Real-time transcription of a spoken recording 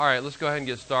All right, let's go ahead and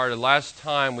get started. Last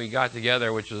time we got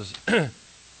together, which was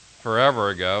forever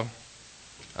ago,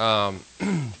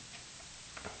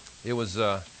 it was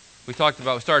we started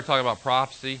talking about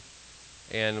prophecy,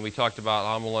 and we talked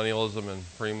about amillennialism and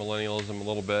premillennialism a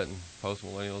little bit, and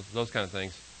postmillennialism, those kind of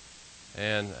things,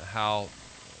 and how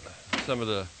some of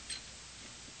the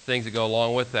things that go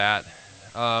along with that.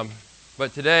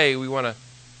 But today we want to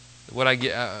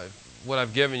what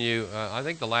I've given you, I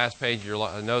think the last page of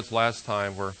your notes last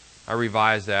time where I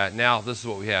revised that. Now this is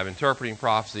what we have: Interpreting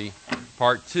Prophecy,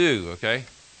 Part 2. Okay,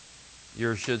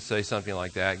 yours should say something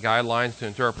like that. Guidelines to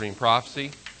Interpreting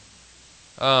Prophecy.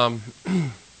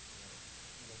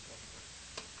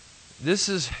 This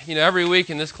is, every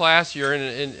week in this class you're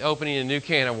in opening a new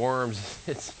can of worms.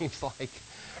 It seems like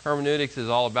hermeneutics is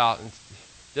all about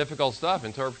difficult stuff,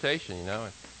 interpretation,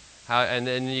 and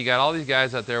then you got all these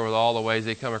guys out there with all the ways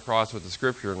they come across with the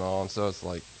Scripture and all, and so it's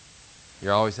like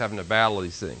you're always having to battle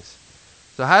these things.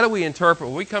 So how do we interpret?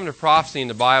 When we come to prophecy in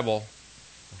the Bible,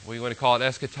 we want to call it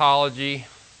eschatology.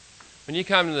 When you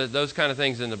come to those kind of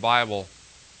things in the Bible,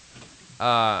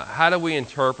 how do we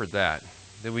interpret that?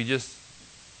 Did we just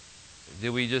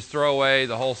throw away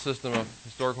the whole system of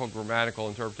historical grammatical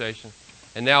interpretation,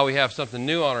 and now we have something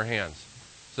new on our hands?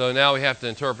 So now we have to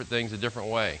interpret things a different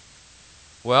way.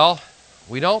 Well,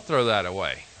 we don't throw that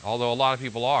away, although a lot of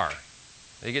people are.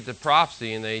 They get to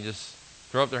prophecy and they just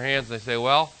throw up their hands and they say,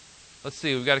 well, let's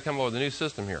see, we've got to come up with a new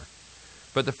system here.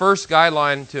 But the first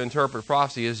guideline to interpret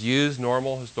prophecy is use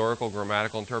normal historical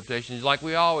grammatical interpretations like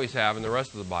we always have in the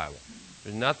rest of the Bible.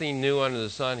 There's nothing new under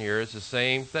the sun here. It's the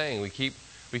same thing. We keep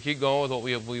going with what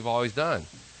we've always done.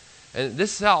 And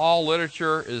this is how all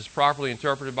literature is properly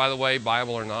interpreted, by the way,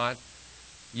 Bible or not.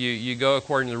 You go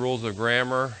according to the rules of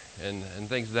grammar and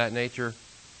things of that nature.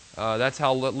 That's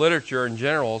how literature in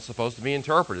general is supposed to be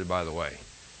interpreted, by the way.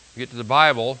 You get to the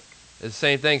Bible, the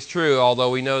same thing's true, although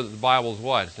we know that the Bible is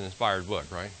what? It's an inspired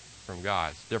book, right? From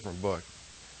God. It's a different book.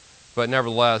 But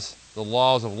nevertheless, the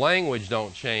laws of language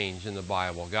don't change in the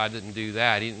Bible. God didn't do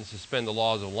that. He didn't suspend the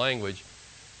laws of language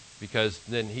because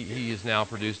then he has now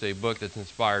produced a book that's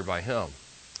inspired by Him.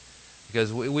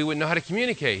 Because we wouldn't know how to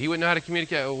communicate. He wouldn't know how to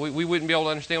communicate. We wouldn't be able to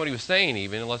understand what He was saying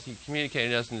even unless He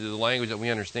communicated us into the language that we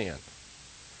understand.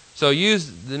 So use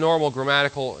the normal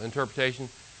grammatical interpretation.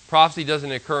 Prophecy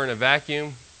doesn't occur in a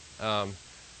vacuum.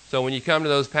 So when you come to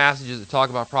those passages that talk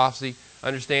about prophecy,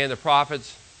 understand the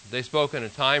prophets, they spoke in a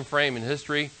time frame in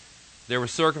history. There were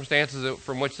circumstances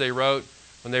from which they wrote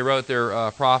when they wrote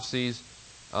their prophecies.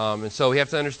 And so we have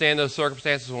to understand those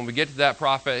circumstances when we get to that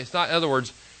prophet. It's not, in other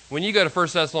words, when you go to 1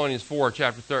 Thessalonians 4,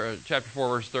 chapter 4,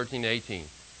 verse 13 to 18,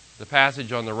 the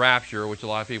passage on the rapture, which a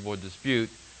lot of people would dispute,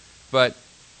 but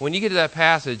when you get to that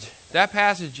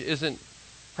passage isn't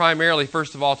primarily,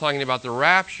 first of all, talking about the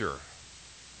rapture.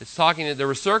 It's talking that there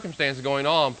were circumstances going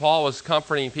on. Paul was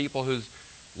comforting people whose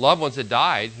loved ones had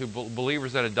died,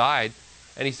 believers that had died,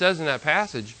 and he says in that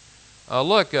passage,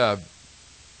 look,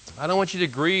 I don't want you to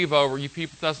grieve over, you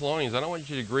people Thessalonians, I don't want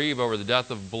you to grieve over the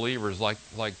death of believers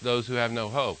like those who have no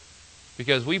hope.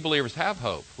 Because we believers have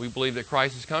hope. We believe that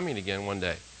Christ is coming again one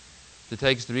day to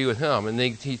take us to be with Him. And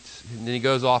then he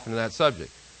goes off into that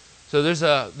subject. So there's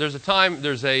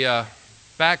a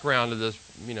background to this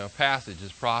passage,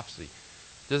 this prophecy.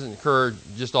 It doesn't occur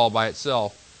just all by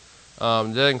itself.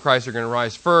 The dead in Christ are going to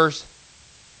rise first.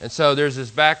 And so there's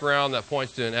this background that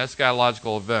points to an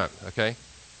eschatological event. Okay?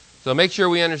 So make sure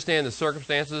we understand the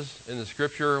circumstances in the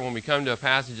Scripture when we come to a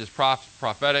passage that's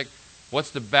prophetic.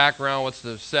 What's the background, what's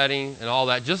the setting, and all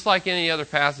that, just like any other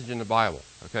passage in the Bible.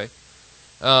 Okay.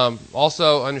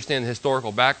 Also understand the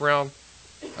historical background.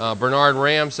 Bernard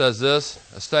Ram says this: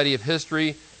 a study of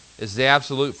history is the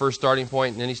absolute first starting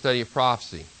point in any study of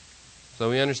prophecy. So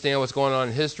we understand what's going on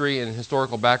in history and the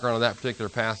historical background of that particular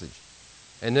passage.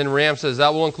 And then Ram says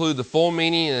that will include the full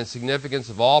meaning and significance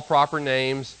of all proper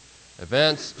names,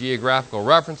 events, geographical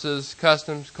references,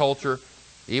 customs, culture,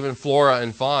 even flora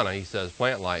and fauna, he says,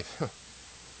 plant life.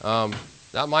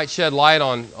 That might shed light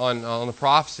on the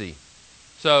prophecy.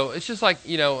 So it's just like,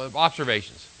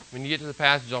 observations. When you get to the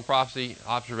passage on prophecy,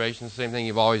 observations, same thing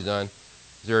you've always done.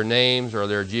 Is there names or are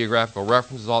there geographical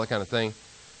references, all that kind of thing.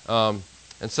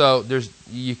 And so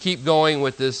you keep going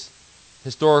with this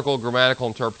historical grammatical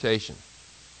interpretation.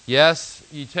 Yes,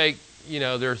 you take,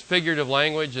 there's figurative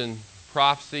language in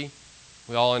prophecy.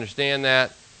 We all understand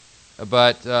that.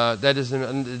 But that does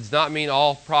not mean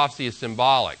all prophecy is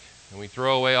symbolic. And we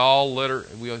throw away all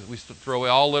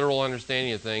literal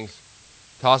understanding of things,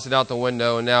 toss it out the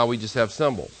window, and now we just have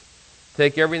symbols.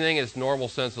 Take everything in its normal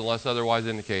sense unless otherwise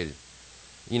indicated.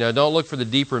 Don't look for the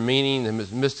deeper meaning, the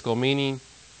mystical meaning.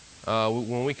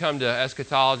 When we come to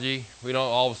eschatology, we don't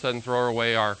all of a sudden throw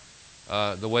away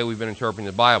the way we've been interpreting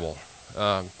the Bible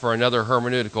for another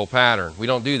hermeneutical pattern. We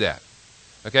don't do that.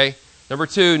 Okay? Number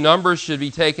 2, numbers should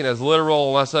be taken as literal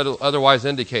unless otherwise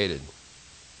indicated.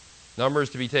 Numbers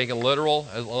to be taken literal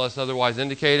unless otherwise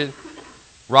indicated.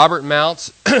 Robert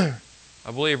Mounce, I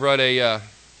believe, wrote a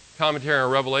commentary on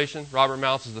Revelation. Robert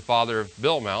Mounce is the father of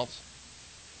Bill Mounce.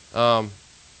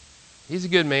 He's a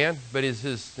good man, but you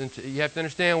have to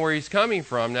understand where he's coming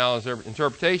from now as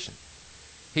interpretation.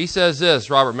 He says this,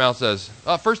 Robert Mounce says,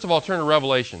 first of all, turn to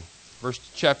Revelation,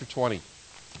 chapter 20.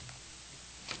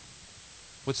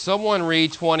 Would someone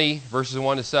read 20, verses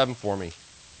 1 to 7 for me?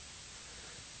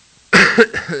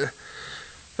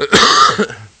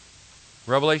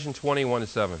 Revelation 20, 1 to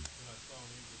 7.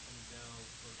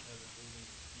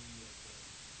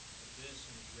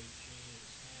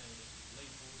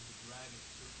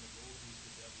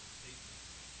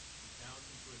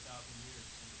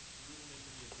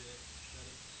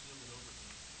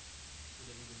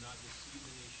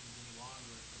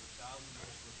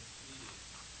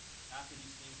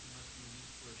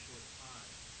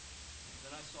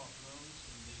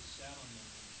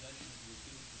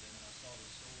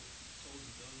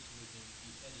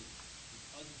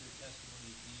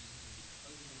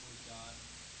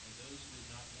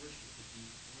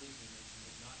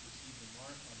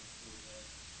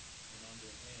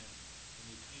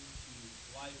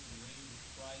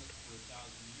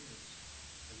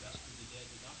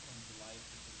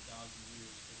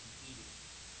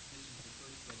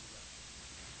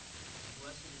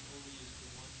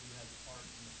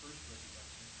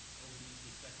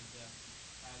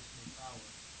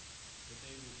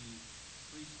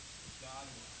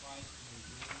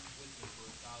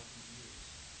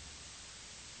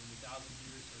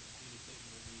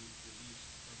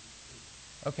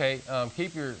 Okay,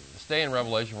 stay in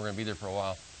Revelation. We're going to be there for a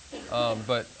while.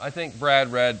 But I think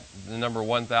Brad read the number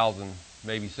 1,000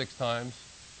 maybe 6 times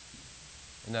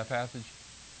in that passage.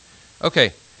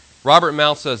 Okay, Robert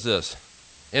Mounce says this.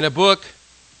 In a book,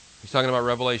 he's talking about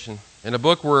Revelation, in a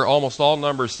book where almost all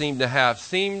numbers seem to have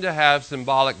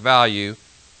symbolic value,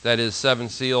 that is 7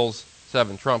 seals,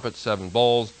 7 trumpets, 7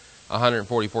 bowls,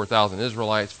 144,000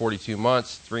 Israelites, 42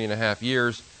 months, 3.5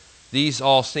 years. These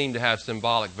all seem to have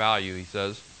symbolic value, he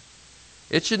says.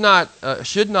 It should not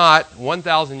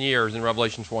 1,000 years in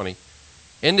Revelation 20,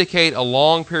 indicate a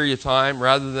long period of time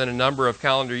rather than a number of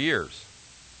calendar years.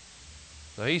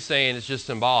 So he's saying it's just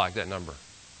symbolic, that number.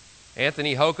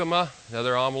 Anthony Hoekema,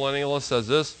 another amillennialist, says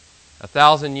this: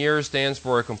 1,000 years stands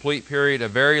for a complete period, a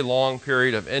very long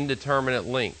period of indeterminate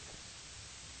length.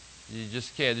 You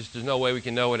just can't. There's no way we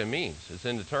can know what it means. It's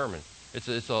indeterminate. It's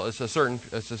a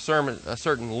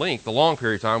certain length, a long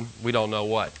period of time. We don't know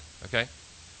what. Okay.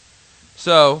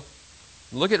 So,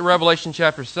 look at Revelation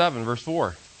chapter 7, verse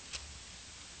 4.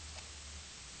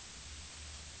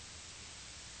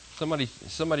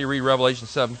 Somebody read Revelation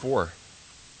 7, 4.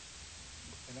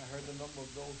 And I heard the number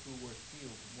of those who were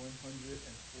sealed,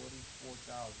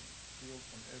 144,000, sealed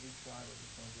from every tribe of the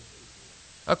sons of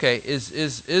Israel. Okay,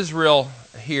 is Israel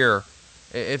here?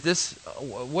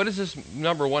 What does this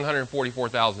number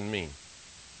 144,000 mean?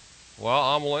 Well,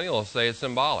 amillennialists say it's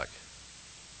symbolic.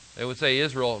 They would say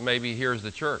Israel maybe here is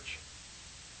the church.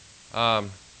 So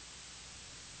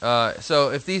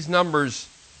if these numbers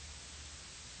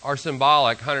are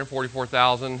symbolic,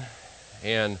 144,000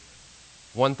 and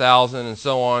 1,000 and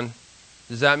so on,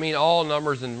 does that mean all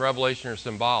numbers in Revelation are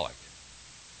symbolic?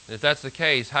 And if that's the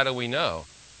case, how do we know?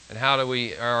 And how do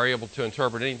we are able to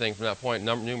interpret anything from that point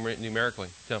numerically?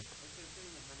 Tim?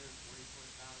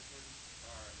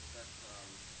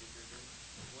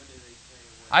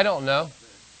 I don't know.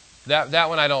 That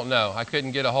one I don't know. I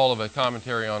couldn't get a hold of a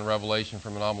commentary on Revelation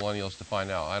from an amillennialist to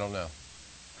find out. I don't know.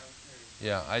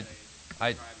 Yeah,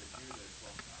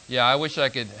 I wish I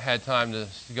could had time to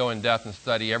go in depth and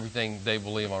study everything they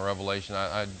believe on Revelation.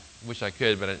 I wish I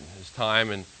could, but it's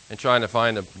time and trying to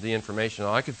find the information.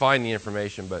 I could find the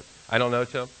information, but I don't know,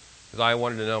 Tim, because I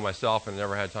wanted to know myself and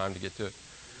never had time to get to it.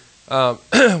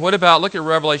 What about, look at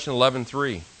Revelation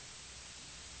 11:3.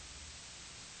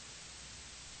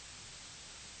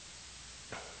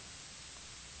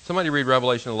 Somebody read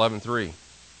Revelation 11:3.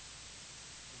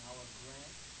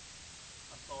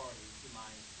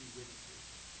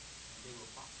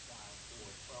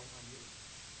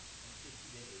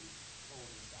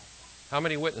 How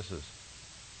many witnesses?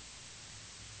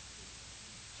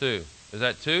 2. Is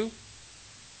that 2?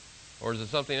 Or is it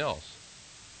something else?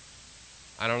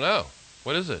 I don't know.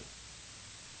 What is it?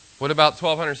 What about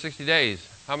 1,260 days?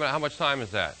 How much time is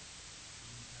that?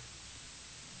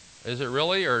 Is it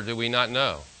really, or do we not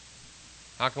know?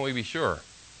 How can we be sure?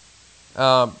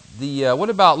 What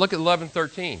about, look at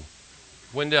 11:13.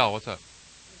 Wendell, what's up?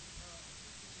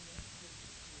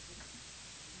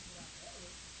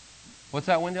 What's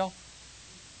that, Wendell?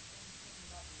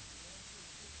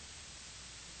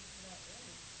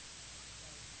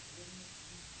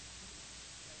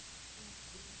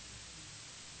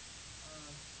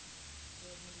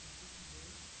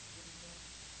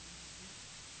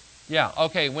 Yeah,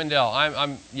 okay, Wendell,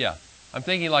 I'm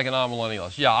thinking like an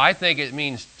amillennialist. Yeah, I think it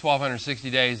means 1,260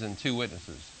 days and 2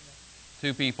 witnesses.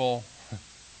 2 people,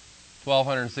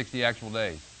 1,260 actual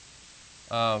days.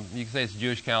 You can say it's a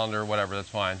Jewish calendar or whatever, that's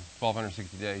fine,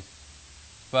 1,260 days.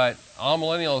 But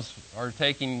amillennialists are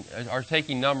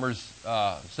taking numbers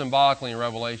symbolically in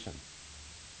Revelation.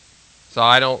 So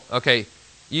I don't, okay,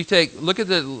 look at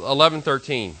the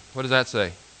 11:13. What does that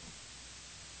say?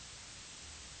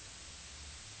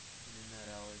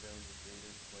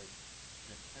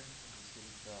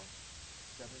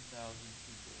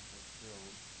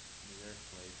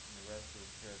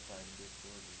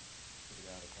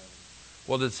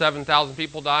 Well, did 7,000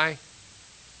 people die?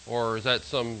 Or is that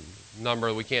some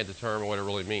number we can't determine what it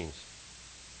really means?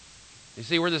 You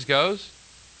see where this goes?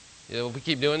 If we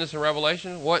keep doing this in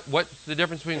Revelation, what's the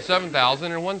difference between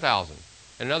 7,000 and 1,000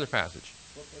 in another passage?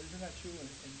 But isn't that true in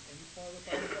any part of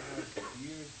the Bible that has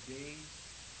years, days?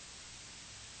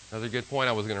 Another good point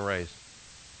I was going to raise.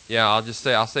 Yeah,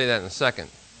 I'll say that in a second.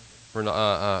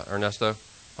 Ernesto, I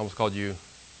almost called you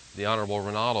the Honorable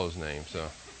Ronaldo's name. So,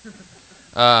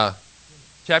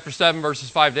 chapter 7, verses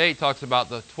 5 to 8 talks about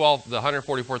the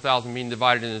 144,000 being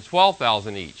divided into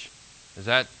 12,000 each. Is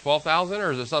that 12,000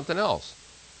 or is it something else?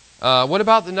 What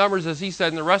about the numbers as he said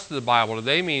in the rest of the Bible? Do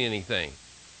they mean anything?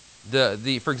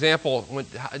 For example, when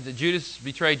Judas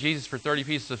betrayed Jesus for 30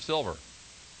 pieces of silver,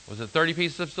 was it 30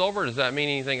 pieces of silver? Or does that mean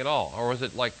anything at all? Or was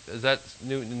it is that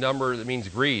new number that means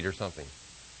greed or something?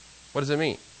 What does it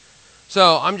mean?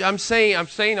 So I'm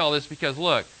saying all this because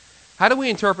look, how do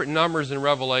we interpret numbers in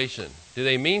Revelation? Do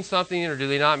they mean something or do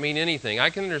they not mean anything?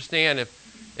 I can understand if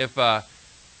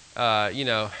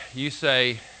you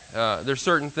say there's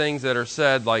certain things that are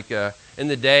said like in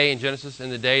the day in Genesis, in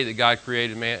the day that God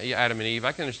created Adam and Eve.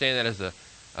 I can understand that as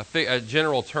a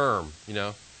general term.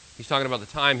 He's talking about the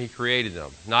time he created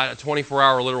them, not a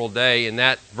 24-hour literal day in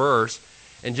that verse.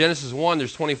 In Genesis 1,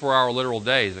 there's 24-hour literal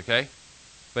days, okay?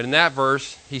 But in that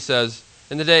verse, he says,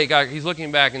 in the day God, he's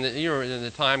looking back in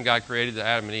the time God created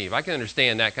Adam and Eve. I can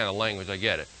understand that kind of language. I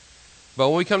get it. But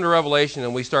when we come to Revelation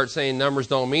and we start saying numbers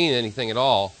don't mean anything at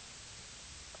all,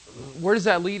 where does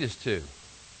that lead us to?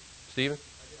 Stephen?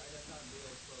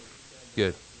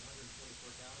 Good.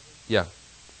 Yeah.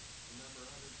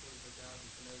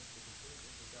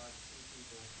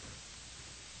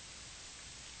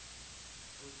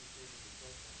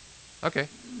 Okay.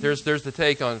 There's the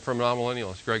take from an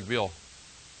amillennialist, Greg Beale,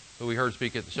 who we heard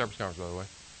speak at the Shepherd's Conference, by the way,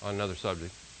 on another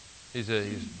subject. He's a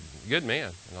good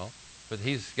man and all, but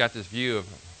he's got this view of,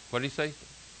 what did he say,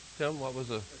 Tim? What was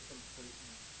the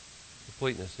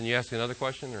completeness? And you ask another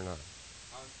question or not?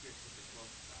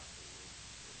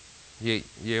 You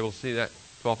able to see that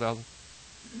 12,000?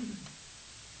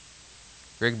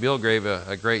 Greg Beale gave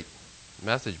a great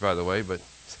message, by the way, but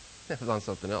that was on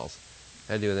something else.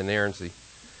 It had to do with inerrancy.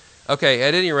 Okay,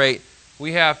 at any rate,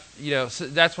 we have, so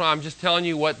that's why I'm just telling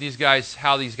you how these guys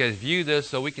view this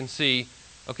so we can see,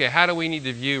 okay, how do we need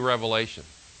to view Revelation?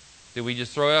 Do we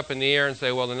just throw it up in the air and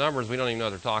say, well, the numbers, we don't even know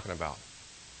what they're talking about?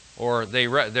 Or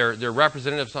they're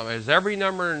representative of something. Is every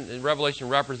number in Revelation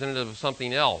representative of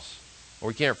something else? Or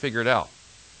we can't figure it out.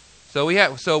 So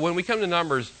when we come to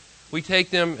numbers, we take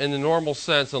them in the normal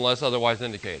sense unless otherwise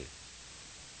indicated.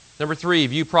 Number 3,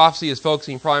 view prophecy as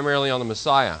focusing primarily on the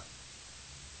Messiah.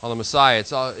 On the Messiah.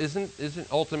 Isn't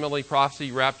ultimately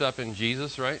prophecy wrapped up in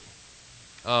Jesus, right?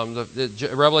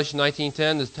 Revelation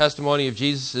 19:10, the testimony of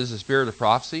Jesus is the spirit of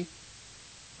prophecy.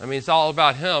 I mean, it's all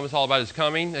about him. It's all about his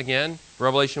coming again.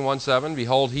 Revelation 1:7,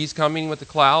 behold, he's coming with the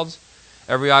clouds.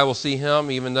 Every eye will see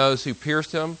him, even those who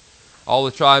pierced him. All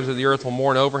the tribes of the earth will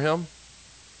mourn over him.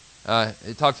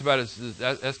 It talks about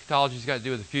eschatology's got to do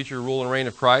with the future rule and reign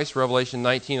of Christ. Revelation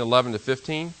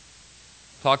 19:11-15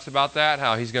 talks about that,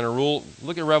 how he's going to rule.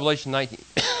 Look at Revelation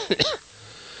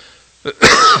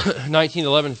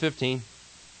 19:11-15.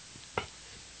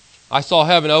 I saw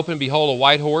heaven open, behold, a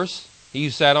white horse. He who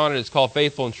sat on it is called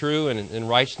Faithful and True, and in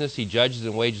righteousness he judges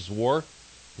and wages war.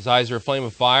 His eyes are a flame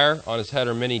of fire. On his head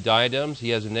are many diadems. He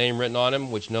has a name written on him,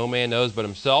 which no man knows but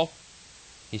himself.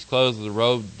 He's clothed with a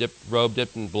robe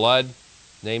dipped in blood.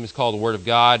 The name is called the Word of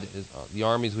God. The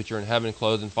armies which are in heaven,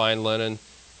 clothed in fine linen,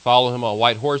 follow him on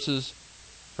white horses.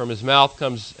 From his mouth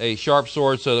comes a sharp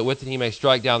sword, so that with it he may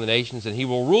strike down the nations, and he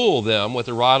will rule them with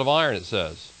a rod of iron, it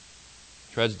says.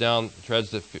 Treads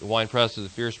the winepress of the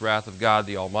fierce wrath of God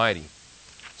the Almighty.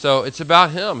 So it's about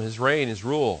him, his reign, his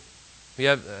rule. We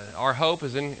have our hope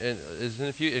is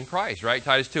in Christ, right?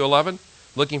 Titus 2:11,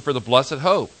 looking for the blessed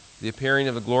hope, the appearing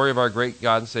of the glory of our great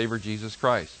God and Savior Jesus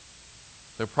Christ.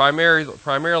 So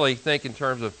primarily think in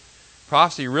terms of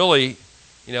prophecy. Really,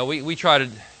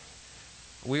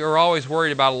 we are always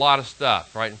worried about a lot of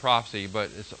stuff, right, in prophecy, but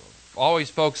it's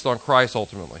always focused on Christ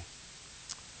ultimately.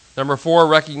 Number 4,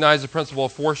 recognize the principle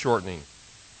of foreshortening.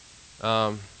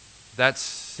 That's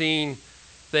seeing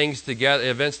things together,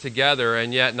 events together,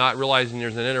 and yet not realizing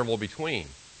there's an interval between.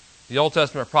 The Old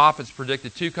Testament prophets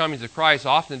predicted 2 comings of Christ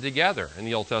often together in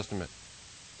the Old Testament.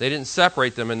 They didn't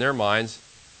separate them in their minds.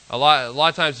 A lot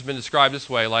of times it's been described this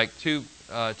way, like two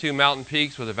mountain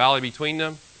peaks with a valley between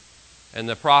them, and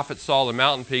the prophets saw the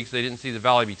mountain peaks, they didn't see the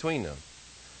valley between them.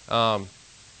 So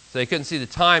they couldn't see the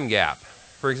time gap.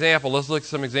 For example, let's look at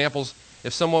some examples.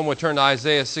 If someone would turn to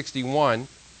Isaiah 61,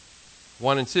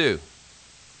 1 and 2.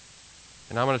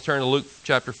 And I'm going to turn to Luke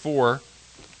chapter 4,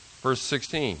 verse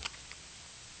 16.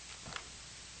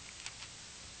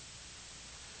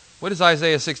 What does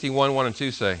Isaiah 61, 1 and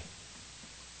 2 say?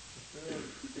 The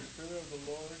Spirit of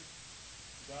the Lord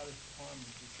God is upon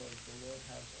me, because the Lord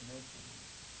has anointed me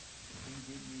to bring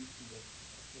good news to the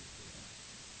afflicted.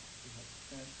 He has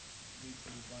sent me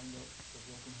to bind up the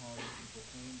brokenhearted, and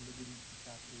proclaim liberty to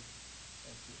captives,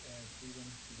 and freedom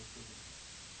to the prisoners.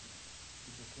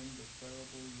 To proclaim the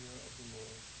favorable year of the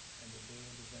Lord, and the day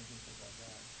of the vengeance of our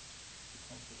God, to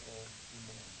comfort all who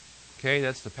mourn. Okay,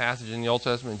 that's the passage in the Old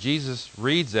Testament. Jesus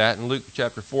reads that in Luke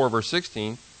chapter 4, verse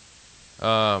 16.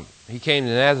 He came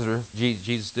to Nazareth,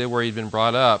 Jesus did, where he'd been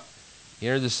brought up. He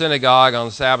entered the synagogue on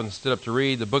the Sabbath and stood up to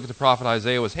read. The book of the prophet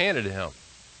Isaiah was handed to him.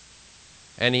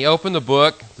 And he opened the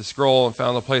book, the scroll, and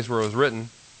found the place where it was written.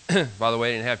 By the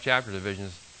way, they didn't have chapter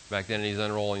divisions back then, and he's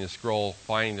unrolling the scroll,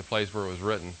 finding the place where it was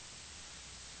written.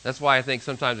 That's why I think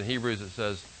sometimes in Hebrews it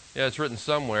says, yeah, it's written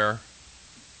somewhere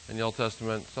in the Old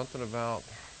Testament, something about...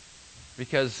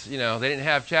 Because, they didn't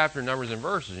have chapter numbers and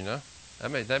verses,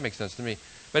 That makes sense to me.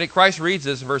 But Christ reads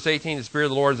this in verse 18, the Spirit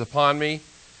of the Lord is upon me,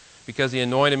 because he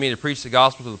anointed me to preach the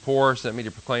gospel to the poor, sent me to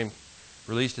proclaim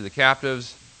release to the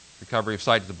captives, recovery of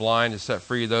sight to the blind, to set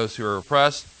free those who are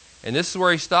oppressed. And this is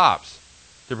where he stops,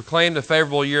 to proclaim the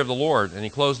favorable year of the Lord. And he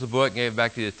closed the book, gave it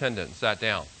back to the attendant, and sat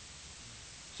down.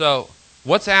 So,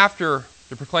 what's after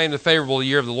to proclaim the favorable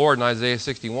year of the Lord in Isaiah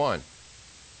 61?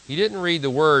 He didn't read the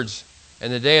words,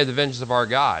 and the day of the vengeance of our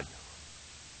God.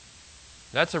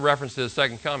 That's a reference to the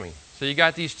second coming. So you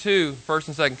got these two, first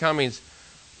and second comings,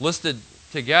 listed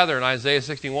together in Isaiah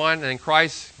 61, and then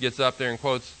Christ gets up there and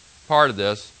quotes part of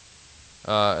this,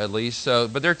 at least.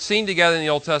 But they're seen together in the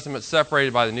Old Testament,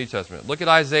 separated by the New Testament. Look at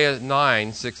Isaiah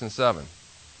 9, 6 and 7.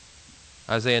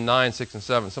 Isaiah 9, 6 and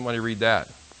 7. Somebody read that.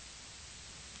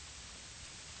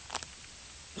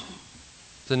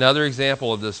 It's another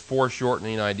example of this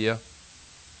foreshortening idea.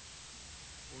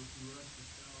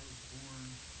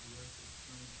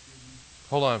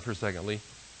 Hold on for a second, Lee.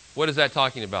 What is that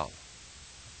talking about?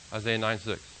 Isaiah 9,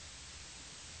 6.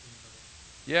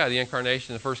 Yeah, the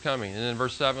incarnation, the first coming. And then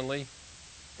verse 7, Lee?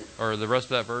 Or the rest of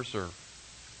that verse? Or? And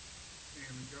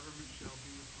the government shall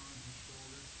be upon his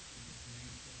shoulders, and his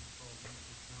name shall be called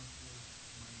Wonderful Counselor,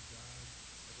 Mighty God,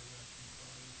 Everlasting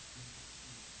Father, Prince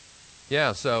of Peace.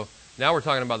 Yeah, so now we're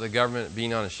talking about the government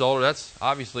being on his shoulder. That's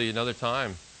obviously another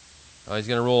time. He's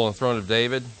going to rule on the throne of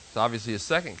David. It's obviously his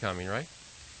second coming, right?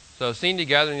 So seen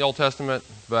together in the Old Testament,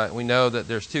 but we know that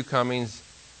there's 2 comings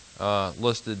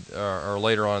listed or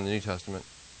later on in the New Testament.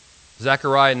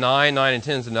 Zechariah 9, 9 and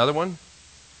 10 is another one.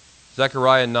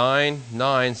 Zechariah 9,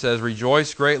 9 says,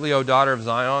 Rejoice greatly, O daughter of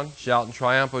Zion. Shout in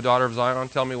triumph, O daughter of Zion.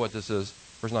 Tell me what this is.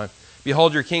 Verse 9.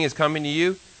 Behold, your king is coming to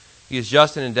you. He is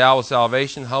just and endowed with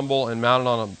salvation, humble and mounted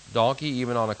on a donkey,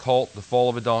 even on a colt, the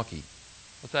foal of a donkey.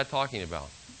 What's that talking about?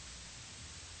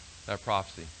 That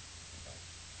prophecy.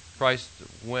 Christ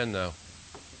when, though?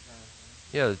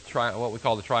 Yeah, what we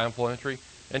call the triumphal entry.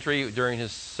 Entry during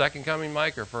his second coming,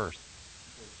 Mike, or first?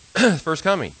 First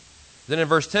coming. Then in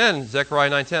verse 10, Zechariah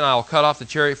 9:10, I will cut off the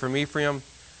chariot from Ephraim,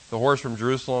 the horse from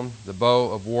Jerusalem. The bow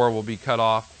of war will be cut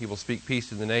off. He will speak peace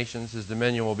to the nations. His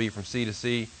dominion will be from sea to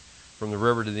sea, from the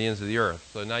river to the ends of the earth.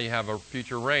 So now you have a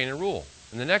future reign and rule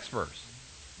in the next verse.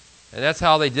 And that's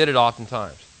how they did it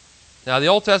oftentimes. Now the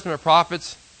Old Testament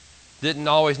prophets didn't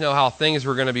always know how things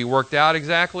were going to be worked out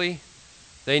exactly.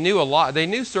 They knew a lot. They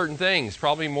knew certain things,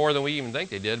 probably more than we even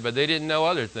think they did, but they didn't know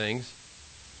other things.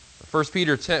 1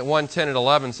 Peter 1, 10 and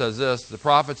 11 says this, the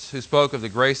prophets who spoke of the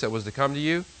grace that was to come to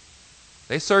you,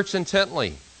 They searched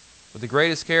intently with the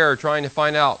greatest care, trying to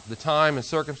find out the time and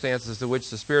circumstances to which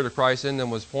the Spirit of Christ in them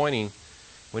was pointing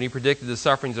when he predicted the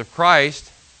sufferings of Christ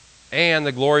and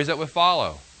the glories that would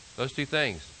follow. Those two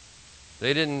things.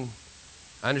 They didn't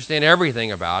understand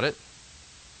everything about it,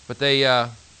 but they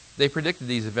predicted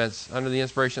these events under the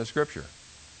inspiration of Scripture.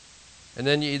 And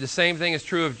then the same thing is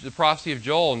true of the prophecy of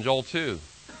Joel in Joel 2.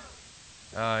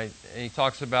 And he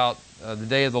talks about the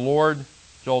day of the Lord,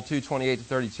 Joel 2, 28 to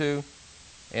 32.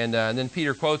 And then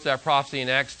Peter quotes that prophecy in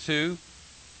Acts 2,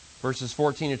 verses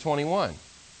 14 to 21.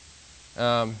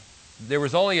 There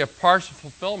was only a partial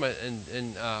fulfillment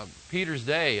in Peter's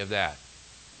day of that,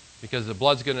 because the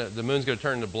moon's going to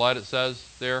turn into blood, it says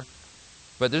there.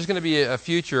 But there's going to be a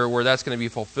future where that's going to be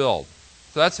fulfilled.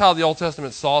 So that's how the Old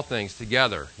Testament saw things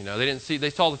together. They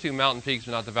saw the two mountain peaks,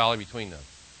 but not the valley between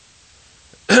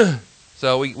them.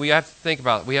 So we have to think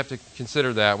about it. We have to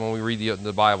consider that when we read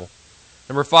the Bible.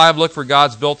 Number 5, look for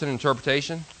God's built-in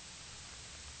interpretation.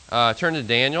 Turn to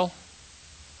Daniel.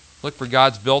 Look for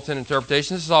God's built-in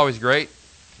interpretation. This is always great.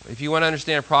 If you want to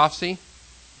understand prophecy,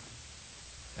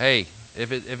 hey,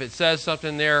 if it says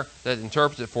something there that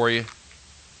interprets it for you,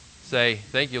 say,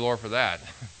 thank you, Lord, for that.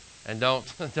 And don't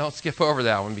skip over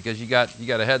that one, because you got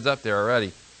a heads up there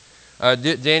already.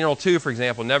 Daniel 2, for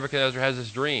example, Nebuchadnezzar has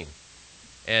this dream.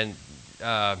 And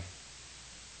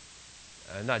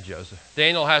not Joseph.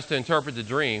 Daniel has to interpret the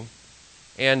dream.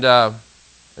 And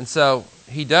so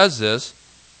he does this.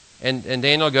 And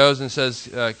Daniel goes and says,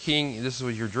 King, this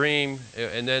was your dream.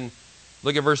 And then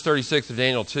look at verse 36 of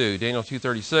Daniel 2. Daniel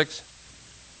 2:36.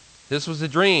 This was the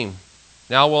dream.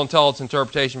 Now we'll tell its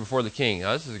interpretation before the king.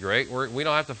 Now, this is great. We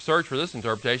don't have to search for this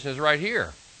interpretation. It's right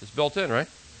here. It's built in, right?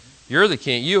 You're the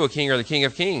king. You, O king, are the king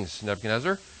of kings,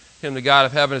 Nebuchadnezzar. Him, the God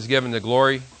of heaven, has given the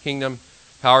glory, kingdom,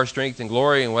 power, strength, and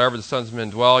glory, and wherever the sons of men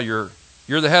dwell, you're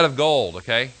the head of gold,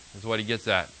 okay? That's what he gets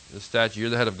at. This statue, you're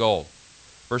the head of gold.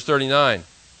 Verse 39.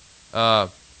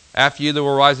 After you there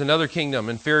will rise another kingdom,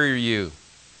 inferior to you.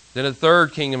 Then a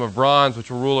third kingdom of bronze,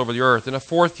 which will rule over the earth. And a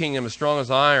fourth kingdom as strong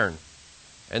as iron.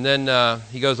 And then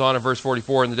he goes on in verse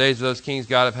 44, in the days of those kings,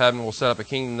 God of heaven will set up a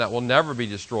kingdom that will never be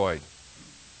destroyed.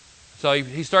 So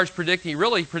he starts predicting, he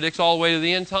really predicts all the way to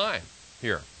the end time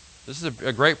here. This is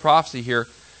a great prophecy here.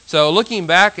 So looking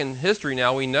back in history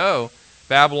now, we know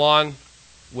Babylon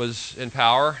was in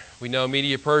power. We know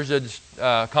Media-Persia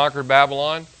conquered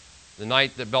Babylon. The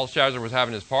night that Belshazzar was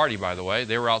having his party, by the way,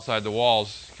 they were outside the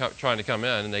walls trying to come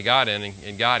in, and they got in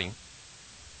and got him.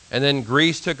 And then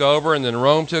Greece took over, and then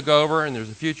Rome took over, and there's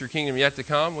a future kingdom yet to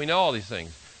come. We know all these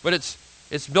things. But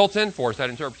it's built in for us, that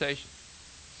interpretation.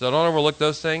 So don't overlook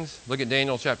those things. Look at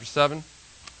Daniel chapter 7.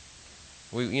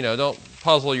 Don't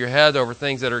puzzle your head over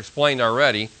things that are explained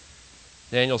already.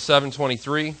 Daniel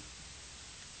 7:23.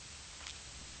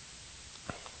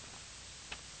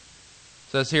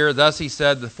 Says here, thus he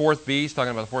said, the fourth beast,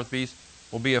 talking about the fourth beast,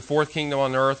 will be a fourth kingdom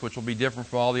on earth, which will be different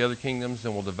from all the other kingdoms,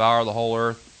 and will devour the whole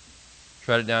earth,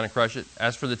 tread it down and crush it.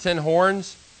 As for the 10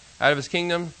 horns, out of his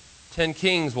kingdom, 10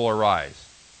 kings will arise.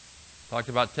 Talked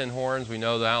about 10 horns. We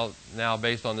know now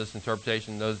based on this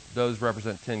interpretation, those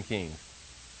represent 10 kings.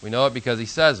 We know it because he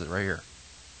says it right here.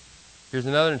 Here's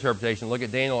another interpretation. Look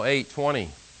at Daniel 8:20.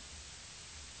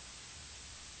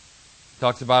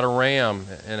 Talks about a ram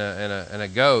and a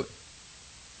goat.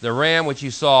 The ram which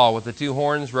you saw with the 2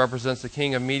 horns represents the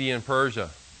king of Media and Persia.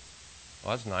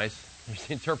 Well, that's nice. There's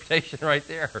the interpretation right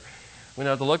there. We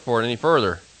don't have to look for it any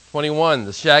further. 21.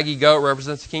 The shaggy goat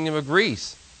represents the kingdom of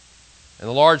Greece. And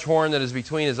the large horn that is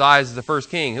between his eyes is the first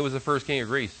king. Who was the first king of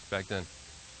Greece back then?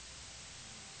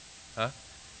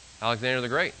 Alexander the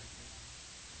Great.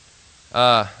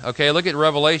 Okay, look at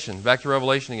Revelation. Back to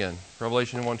Revelation again.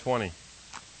 Revelation 1:20.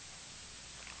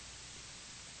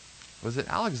 Was it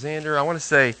Alexander? I want to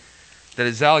say that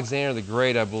it's Alexander the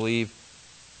Great, I believe.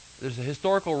 There's a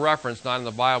historical reference, not in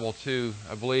the Bible, to,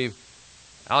 I believe,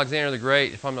 Alexander the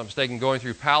Great, if I'm not mistaken, going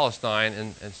through Palestine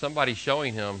and somebody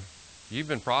showing him, you've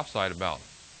been prophesied about.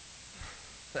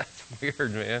 That's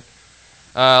weird, man.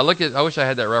 I wish I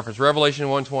had that reference. Revelation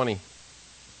 1:20.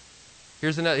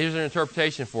 Here's an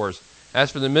interpretation for us. As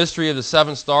for the mystery of the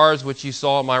 7 stars, which you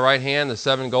saw at my right hand, the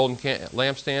 7 golden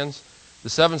lampstands,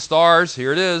 the 7 stars,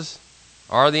 here it is,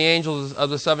 are the angels of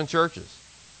the 7 churches.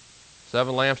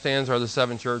 7 lampstands are the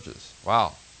 7 churches.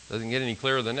 Wow. Doesn't get any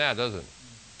clearer than that, does it?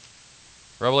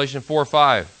 Revelation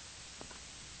 4:5.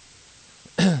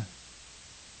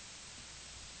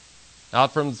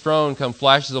 Out from the throne come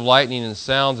flashes of lightning and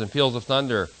sounds and peals of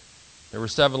thunder. There were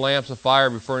 7 lamps of fire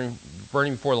burning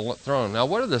before the throne. Now,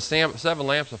 what are the 7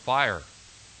 lamps of fire?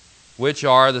 Which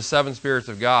are the 7 spirits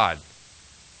of God.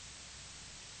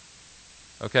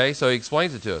 Okay, so he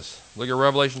explains it to us. Look at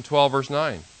Revelation 12, verse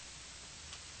 9.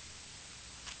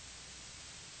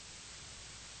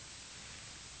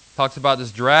 Talks about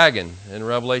this dragon in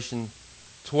Revelation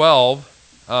 12,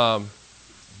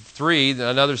 3.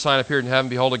 Another sign appeared in heaven,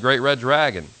 behold, a great red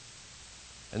dragon.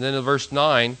 And then in verse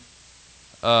 9,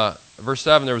 verse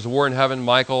 7, there was a war in heaven,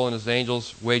 Michael and his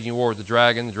angels waging war with the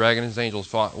dragon. The dragon and his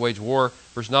angels waged war.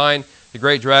 Verse 9, the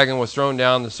great dragon was thrown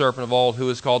down, the serpent of old, who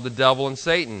is called the devil and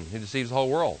Satan, who deceives the whole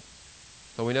world.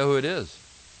 So we know who it is.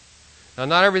 Now,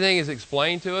 not everything is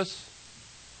explained to us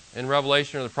in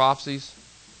Revelation or the prophecies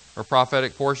or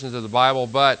prophetic portions of the Bible,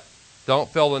 but don't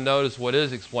fail to notice what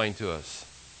is explained to us.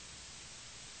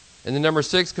 And then number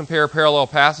 6, compare parallel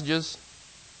passages.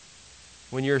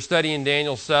 When you're studying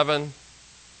Daniel 7,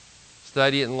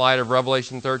 study it in light of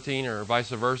Revelation 13 or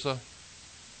vice versa.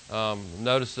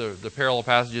 Notice the parallel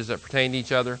passages that pertain to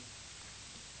each other.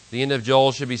 The end of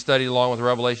Joel should be studied along with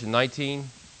Revelation 19.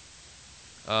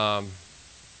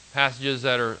 Passages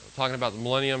that are talking about the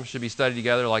millennium should be studied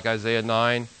together, like Isaiah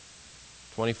 9,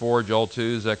 24, Joel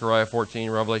 2, Zechariah 14,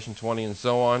 Revelation 20, and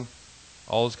so on.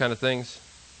 All those kind of things.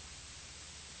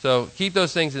 So keep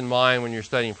those things in mind when you're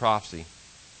studying prophecy.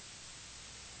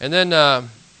 And then,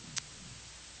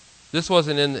 this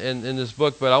wasn't in this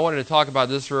book, but I wanted to talk about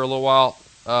this for a little while.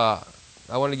 I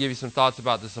wanted to give you some thoughts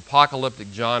about this apocalyptic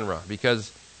genre,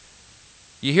 because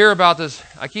you hear about this.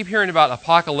 I keep hearing about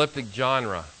apocalyptic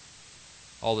genre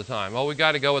all the time. Oh, we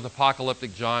got to go with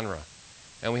apocalyptic genre,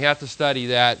 and we have to study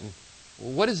that. And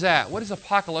what is that? What is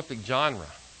apocalyptic genre?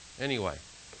 Anyway,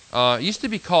 it used to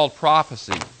be called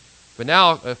prophecy, but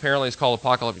now apparently it's called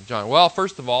apocalyptic genre. Well,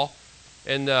 first of all,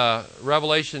 in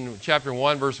Revelation chapter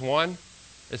 1, verse 1,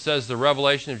 it says the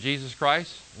revelation of Jesus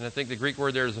Christ. And I think the Greek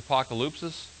word there is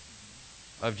apocalypsis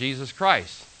of Jesus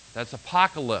Christ. That's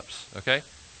apocalypse, okay?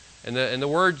 And the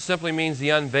word simply means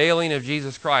the unveiling of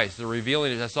Jesus Christ. The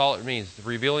revealing, that's all it means, the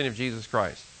revealing of Jesus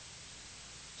Christ.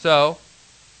 So,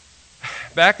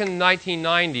 back in the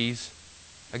 1990s,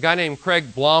 a guy named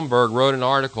Craig Blomberg wrote an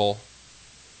article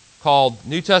called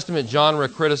New Testament Genre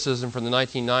Criticism from the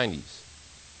 1990s.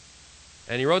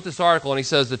 And he wrote this article, and he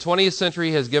says, the 20th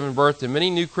century has given birth to many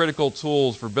new critical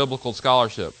tools for biblical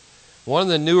scholarship. One of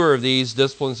the newer of these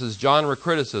disciplines is genre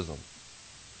criticism.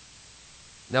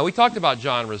 Now, we talked about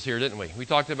genres here, didn't we? We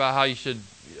talked about how you should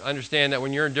understand that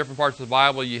when you're in different parts of the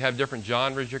Bible, you have different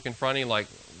genres you're confronting, like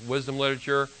wisdom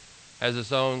literature has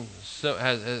its own,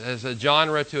 has a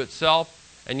genre to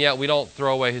itself, and yet we don't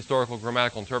throw away historical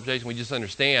grammatical interpretation. We just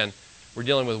understand we're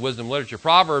dealing with wisdom literature.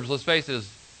 Proverbs, let's face it,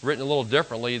 is written a little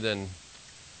differently than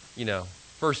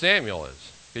 1 Samuel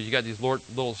is, because you got these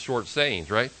little short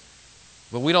sayings, right?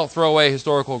 But we don't throw away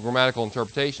historical grammatical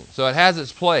interpretation. So it has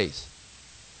its place.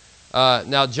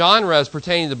 Now, genres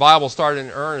pertaining to the Bible started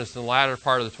in earnest in the latter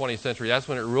part of the 20th century. That's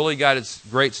when it really got its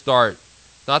great start.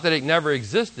 Not that it never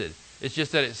existed. It's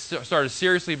just that it started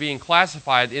seriously being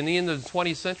classified in the end of the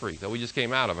 20th century that we just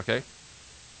came out of, okay?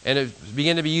 And it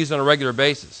began to be used on a regular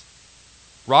basis.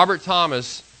 Robert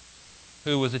Thomas,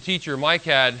 who was a teacher Mike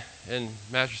had in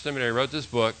Master's Seminary, wrote this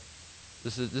book.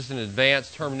 This is an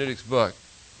advanced hermeneutics book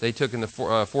they took in the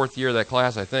fourth year of that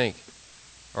class, I think.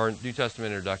 Or New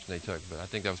Testament introduction they took, but I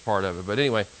think that was part of it. But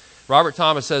anyway, Robert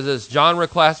Thomas says this: genre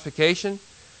classification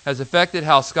has affected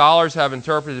how scholars have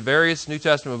interpreted various New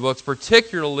Testament books,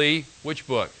 particularly which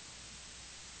book?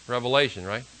 Revelation,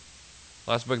 right?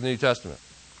 Last book of the New Testament.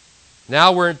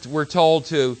 Now we're told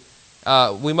to,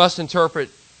 we must interpret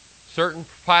certain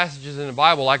passages in the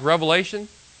Bible, like Revelation,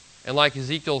 and like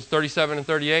Ezekiel 37 and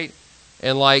 38,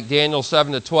 and like Daniel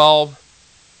 7 to 12,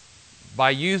 by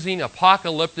using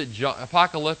apocalyptic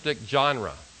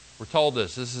genre. We're told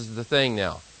this. This is the thing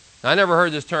now. I never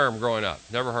heard this term growing up.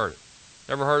 Never heard it.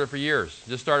 Never heard it for years.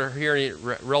 Just started hearing it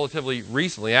relatively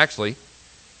recently, actually.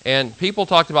 And people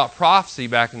talked about prophecy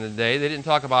back in the day. They didn't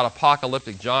talk about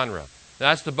apocalyptic genre.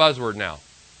 That's the buzzword now.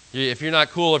 If you're not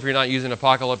cool if you're not using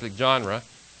apocalyptic genre.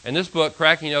 In this book,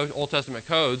 Cracking Old Testament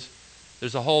Codes,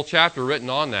 there's a whole chapter written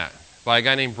on that by a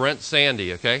guy named Brent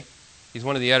Sandy, okay? He's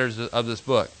one of the editors of this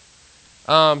book.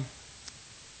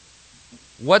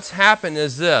 What's happened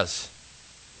is this.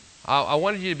 I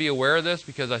wanted you to be aware of this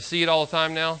because I see it all the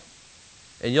time now.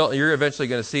 And you're eventually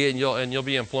going to see it, and you'll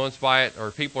be influenced by it, or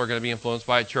people are going to be influenced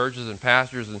by it, churches and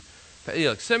pastors. And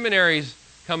seminaries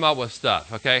come up with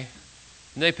stuff, okay?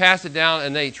 And they pass it down,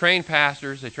 and they train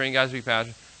pastors. They train guys to be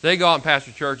pastors. They go out and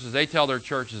pastor churches. They tell their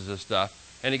churches this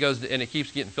stuff, and it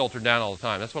keeps getting filtered down all the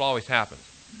time. That's what always happens.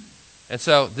 And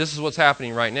so this is what's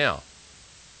happening right now.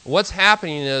 What's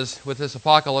happening is, with this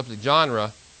apocalyptic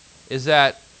genre, is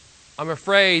that I'm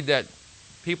afraid that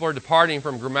people are departing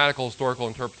from grammatical historical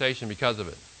interpretation because of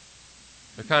it.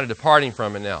 They're kind of departing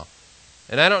from it now.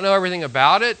 And I don't know everything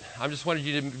about it. I just wanted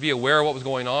you to be aware of what was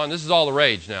going on. This is all the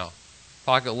rage now,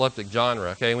 apocalyptic genre.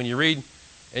 Okay, when you read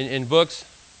in books,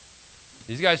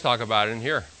 these guys talk about it in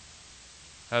here.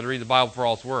 How to read the Bible for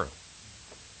all it's worth.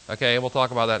 Okay, and we'll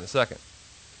talk about that in a second.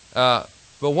 But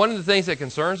one of the things that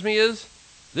concerns me is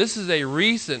this is a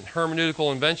recent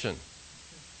hermeneutical invention.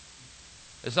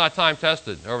 It's not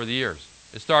time-tested over the years.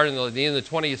 It started at the end of the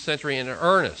 20th century in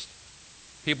earnest.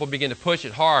 People begin to push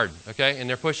it hard, okay, and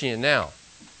they're pushing it now.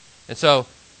 And so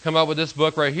come up with this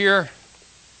book right here,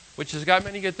 which has got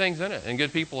many good things in it, and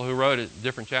good people who wrote it,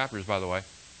 different chapters, by the way.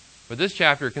 But this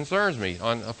chapter concerns me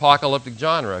on apocalyptic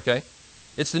genre, okay?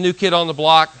 It's the new kid on the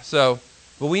block, but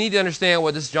we need to understand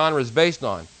what this genre is based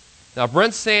on. Now,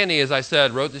 Brent Sandy, as I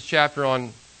said, wrote this chapter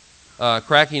on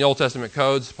cracking Old Testament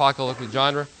codes, apocalyptic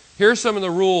genre. Here's some of the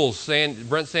rules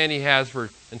Brent Sandy has for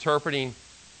interpreting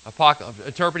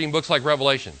books like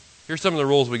Revelation. Here's some of the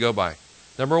rules we go by.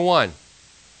 Number 1,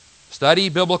 study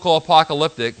biblical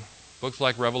apocalyptic books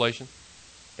like Revelation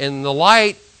in the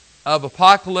light of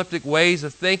apocalyptic ways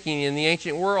of thinking in the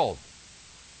ancient world.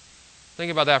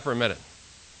 Think about that for a minute.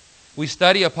 We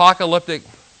study apocalyptic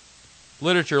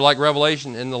literature like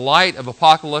Revelation in the light of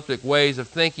apocalyptic ways of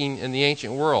thinking in the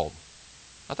ancient world.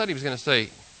 I thought he was going to say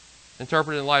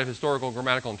interpret in light of historical and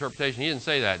grammatical interpretation. He didn't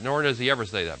say that, nor does he ever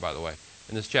say that, by the way,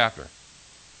 in this chapter.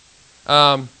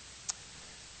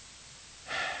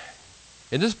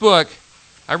 In this book,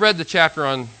 I read the chapter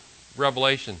on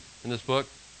Revelation in this book.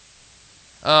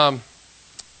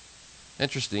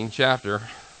 Interesting chapter.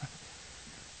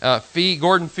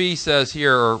 Gordon Fee says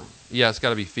here, it's got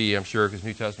to be Fee, I'm sure, because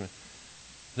New Testament.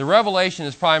 The Revelation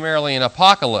is primarily an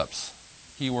apocalypse,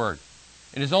 key word.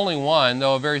 It is only one,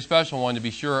 though a very special one to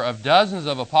be sure, of dozens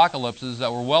of apocalypses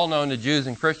that were well known to Jews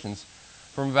and Christians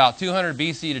from about 200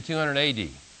 BC to 200 AD.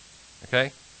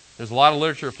 Okay? There's a lot of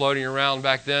literature floating around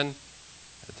back then.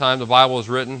 At the time the Bible was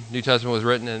written, New Testament was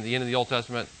written, and at the end of the Old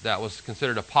Testament, that was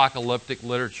considered apocalyptic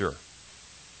literature.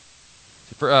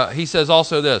 He says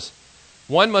also this: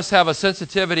 one must have a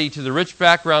sensitivity to the rich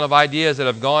background of ideas that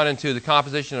have gone into the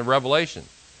composition of Revelation.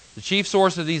 The chief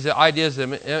source of these ideas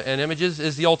and images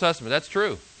is the Old Testament. That's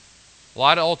true. A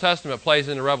lot of Old Testament plays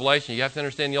into Revelation. You have to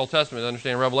understand the Old Testament to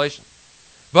understand Revelation.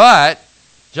 But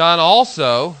John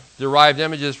also derived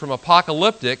images from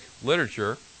apocalyptic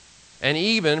literature and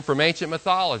even from ancient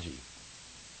mythology.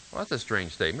 Well, that's a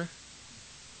strange statement.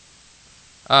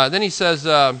 Then he says,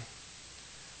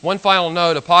 one final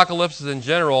note, apocalypses in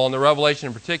general and the Revelation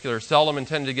in particular seldom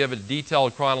intend to give a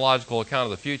detailed chronological account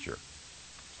of the future.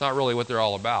 It's not really what they're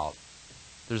all about.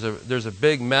 There's a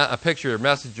big a picture, a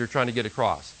message you're trying to get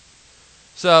across.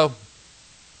 So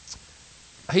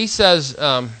he says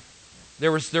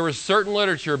there was certain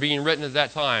literature being written at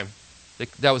that time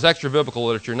that was extra biblical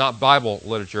literature, not Bible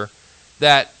literature,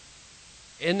 that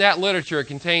in that literature it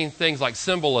contained things like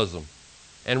symbolism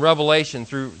and revelation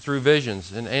through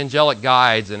visions and angelic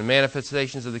guides and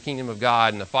manifestations of the kingdom of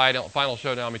God and the final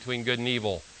showdown between good and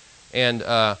evil. And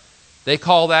they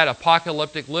call that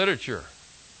apocalyptic literature.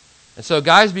 And so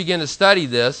guys began to study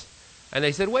this, and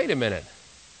they said, wait a minute.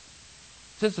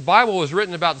 Since the Bible was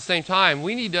written about the same time,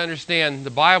 we need to understand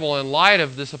the Bible in light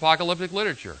of this apocalyptic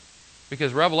literature,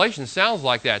 because Revelation sounds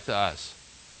like that to us.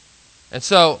 And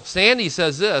so Sandy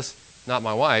says this, not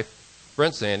my wife,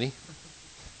 Brent Sandy.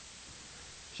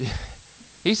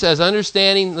 He says,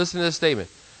 listen to this statement,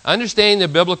 understanding the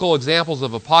biblical examples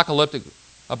of apocalyptic,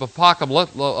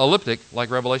 like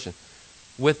Revelation,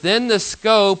 within the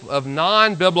scope of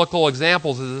non-biblical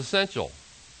examples is essential.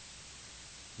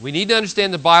 We need to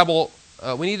understand the Bible,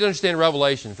 we need to understand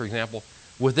Revelation, for example,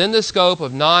 within the scope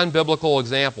of non-biblical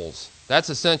examples. That's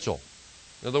essential.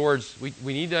 In other words,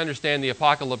 we need to understand the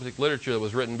apocalyptic literature that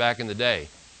was written back in the day,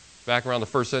 back around the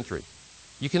 1st century.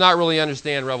 You cannot really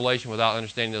understand Revelation without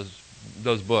understanding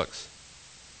those books.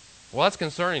 Well, that's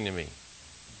concerning to me.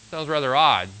 Sounds rather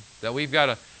odd that we've got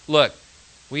to... Look,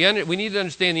 we need to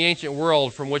understand the ancient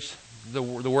world from which the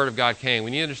Word of God came. We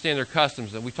need to understand their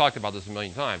customs, and we've talked about this a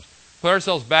million times. Put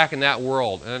ourselves back in that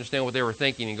world and understand what they were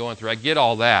thinking and going through. I get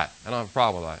all that. I don't have a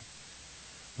problem with that.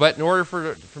 But in order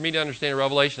for me to understand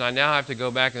Revelation, I now have to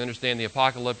go back and understand the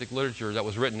apocalyptic literature that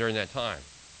was written during that time.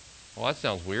 Well, that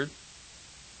sounds weird.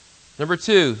 Number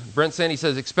 2, Brent Sandy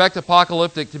says, expect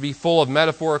apocalyptic to be full of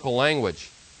metaphorical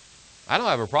language. I don't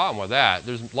have a problem with that.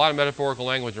 There's a lot of metaphorical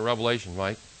language in Revelation,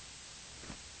 Mike.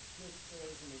 Just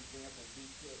as an example,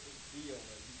 Ezekiel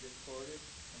that you just quoted,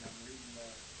 and I'm reading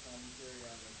the commentary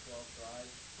on the 12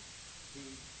 tribes,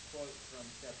 he quotes from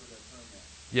Shepherd of Hermas.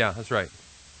 Yeah, that's right.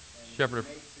 And Shepherd of...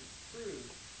 he makes it true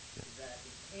that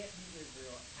it can't be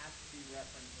Israel, it has to be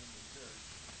referencing the church.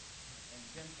 And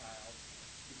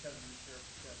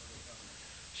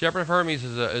Shepherd of Hermes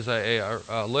is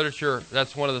a literature.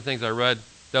 That's one of the things I read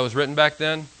that was written back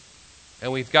then.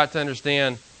 And we've got to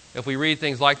understand, if we read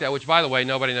things like that, which, by the way,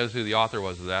 nobody knows who the author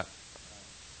was of that.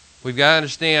 We've got to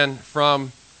understand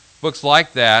from books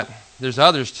like that, there's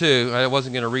others too. I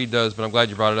wasn't going to read those, but I'm glad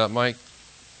you brought it up, Mike.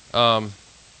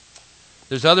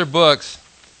 There's other books.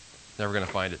 Never going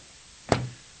to find it.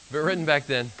 But written back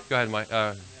then. Go ahead, Mike.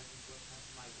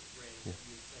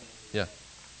 Yeah.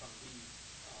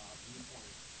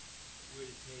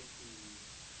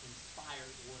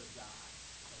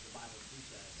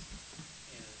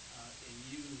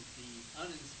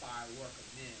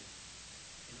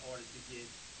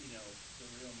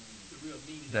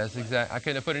 That's exactly. I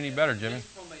couldn't have put it any better, Jimmy. Just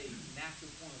from a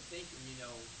natural point of thinking,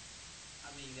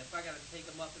 I mean, if I got to take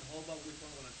them up and hold up which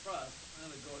one I'm going to trust, I'm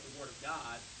going to go with the Word of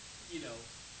God.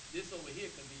 This over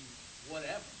here could be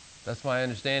whatever. That's my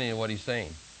understanding of what he's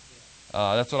saying.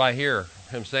 That's what I hear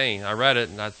him saying. I read it,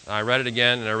 and I read it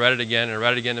again, and I read it again, and I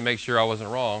read it again to make sure I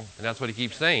wasn't wrong, and that's what he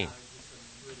keeps saying.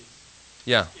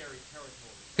 Yeah.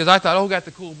 Because I thought, I got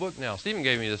the cool book now. Stephen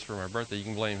gave me this for my birthday. You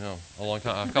can blame him. A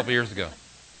couple years ago.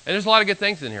 And there's a lot of good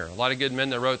things in here. A lot of good men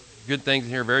that wrote good things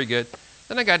in here, very good.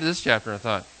 Then I got to this chapter and I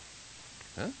thought,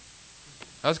 huh?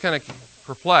 I was kind of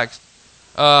perplexed.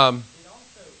 It also lays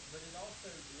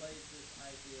this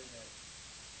idea that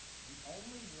the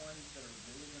only ones that are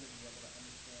really going to be able to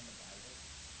understand the Bible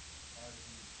are the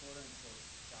quote-unquote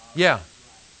scholars. Yeah.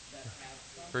 That have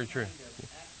some Very true. kind of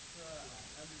extra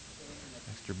understanding of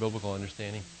Extra biblical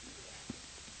understanding.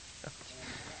 I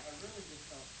really just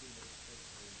don't see the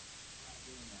scripture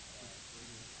doing that well.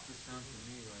 It sounds to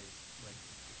me like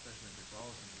especially in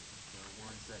Catholicism, the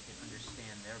ones that can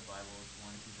understand their Bible is the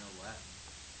ones who know Latin.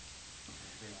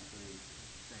 It's basically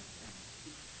the same thing.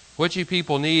 What you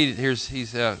people need,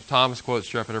 Thomas quotes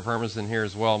Shepherd of Hermes in here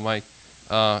as well, Mike,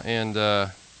 and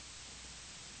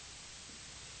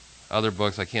other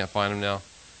books. I can't find them now.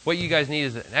 What you guys need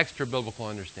is an extra biblical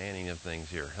understanding of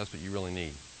things here. That's what you really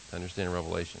need to understand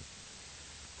Revelation.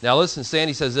 Now listen,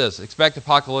 Sandy says this: expect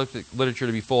apocalyptic literature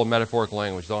to be full of metaphorical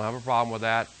language. Don't have a problem with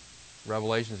that.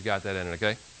 Revelation's got that in it,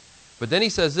 okay? But then he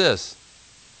says this: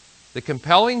 the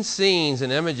compelling scenes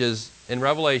and images in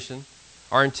Revelation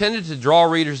are intended to draw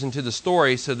readers into the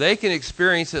story so they can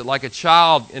experience it like a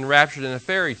child enraptured in a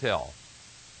fairy tale.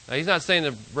 Now he's not saying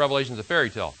that Revelation's a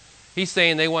fairy tale. He's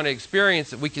saying they want to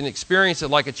experience it. We can experience it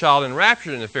like a child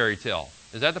enraptured in a fairy tale.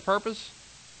 Is that the purpose?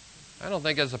 I don't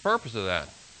think that's the purpose of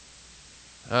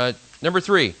that. Number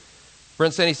 3,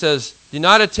 Brent Sandy says, do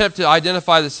not attempt to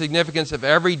identify the significance of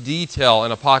every detail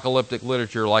in apocalyptic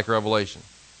literature like Revelation.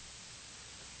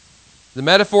 The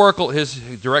metaphorical, his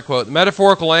direct quote, the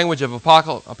metaphorical language of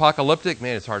apocalyptic,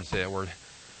 man, it's hard to say that word,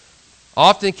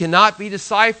 often cannot be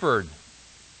deciphered,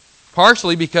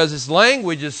 partially because its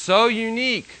language is so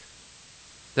unique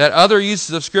that other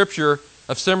uses of Scripture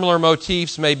of similar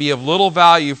motifs may be of little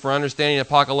value for understanding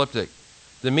apocalyptic.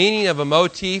 The meaning of a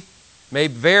motif may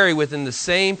vary within the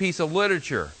same piece of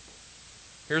literature.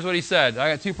 Here's what he said.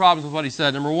 I got 2 problems with what he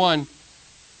said. Number 1,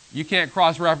 you can't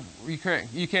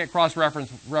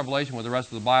cross-reference Revelation with the rest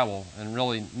of the Bible and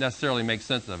really necessarily make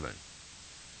sense of it.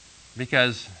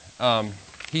 Because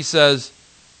he says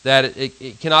that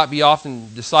it cannot be often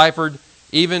deciphered,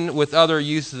 even with other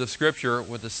uses of Scripture,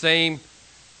 with the same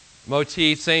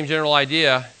motif, same general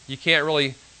idea. You can't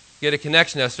really get a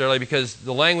connection necessarily because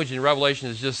the language in Revelation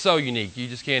is just so unique. You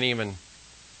just can't even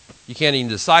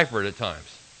decipher it at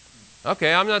times.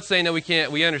 Okay, I'm not saying that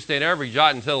we understand every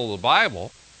jot and tittle of the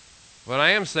Bible, but I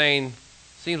am saying it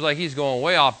seems like he's going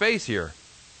way off base here.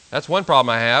 That's one problem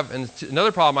I have. And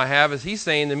another problem I have is he's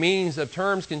saying the meanings of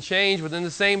terms can change within the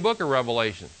same book of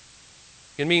Revelation.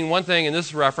 It can mean one thing in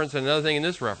this reference and another thing in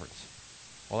this reference.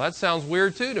 Well, that sounds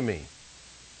weird too to me.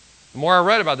 The more I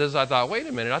read about this, I thought, wait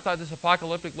a minute, I thought this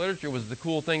apocalyptic literature was the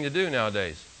cool thing to do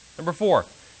nowadays. Number 4,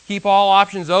 keep all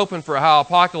options open for how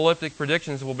apocalyptic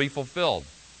predictions will be fulfilled.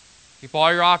 Keep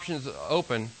all your options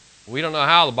open. We don't know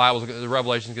how the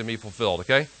Revelation is going to be fulfilled,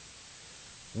 okay?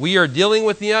 We are dealing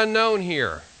with the unknown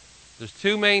here. There's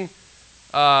 2 main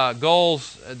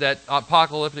goals that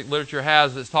apocalyptic literature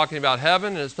has. It's talking about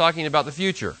heaven and it's talking about the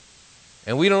future.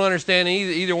 And we don't understand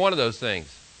either one of those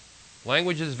things.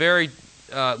 Language is very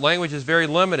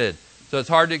limited, so it's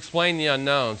hard to explain the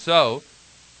unknown. So,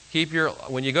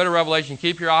 when you go to Revelation,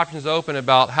 keep your options open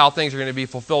about how things are going to be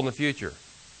fulfilled in the future.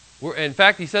 In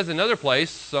fact, he says in another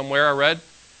place, somewhere I read,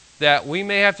 that we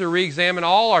may have to re-examine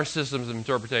all our systems of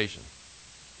interpretation.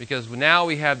 Because now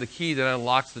we have the key that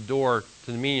unlocks the door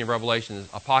to the meaning of Revelation, is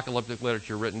apocalyptic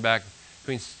literature written back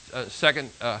between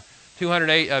 200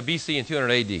 BC and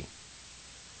 200 AD.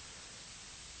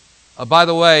 By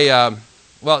the way,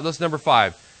 well, that's number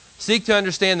 5. Seek to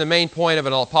understand the main point of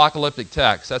an apocalyptic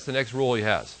text. That's the next rule he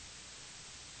has.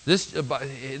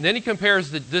 Then he compares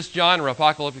this genre,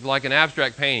 apocalyptic, like an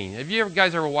abstract painting. Have you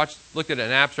guys ever looked at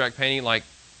an abstract painting like,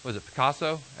 was it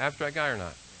Picasso, abstract guy or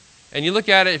not? And you look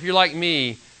at it, if you're like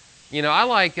me, you know, I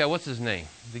like, what's his name?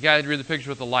 The guy that drew the picture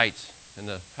with the lights and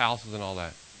the houses and all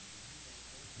that.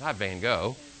 Not Van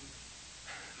Gogh.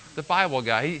 The Bible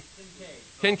guy.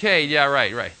 Kincaid, yeah,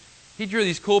 right. He drew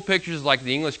these cool pictures like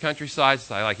the English countryside,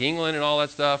 like England and all that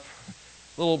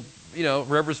stuff. Little, you know,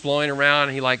 rivers flowing around.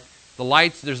 And he like the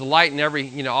lights. There's a light in every,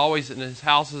 you know, always in his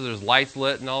houses. There's lights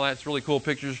lit and all that. It's really cool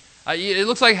pictures. It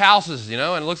looks like houses, you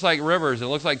know, and it looks like rivers, and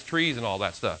it looks like trees and all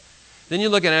that stuff. Then you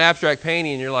look at an abstract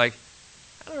painting and you're like,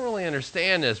 I don't really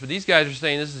understand this, but these guys are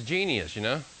saying this is genius, you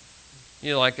know.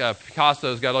 You know, like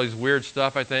Picasso's got all these weird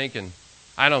stuff, I think, and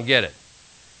I don't get it.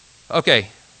 Okay.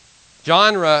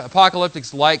 Genre,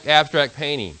 apocalyptic's like abstract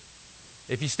painting.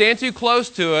 If you stand too close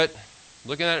to it,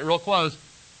 looking at it real close,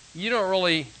 you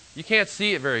can't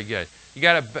see it very good.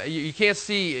 You can't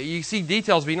see, you see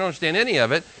details, but you don't understand any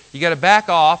of it. You got to back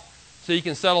off so you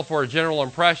can settle for a general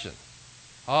impression.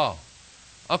 Oh,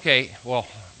 okay. Well,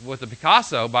 with the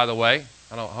Picasso, by the way,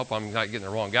 I hope I'm not getting the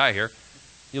wrong guy here.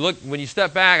 You look, when you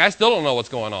step back, I still don't know what's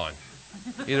going on.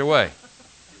 Either way.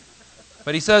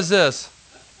 But he says this.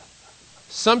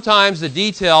 Sometimes the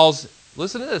details,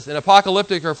 listen to this, in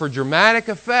apocalyptic are for dramatic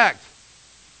effect.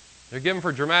 They're given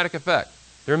for dramatic effect.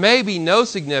 There may be no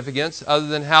significance other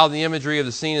than how the imagery of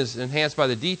the scene is enhanced by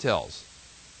the details.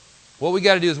 What we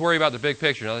got to do is worry about the big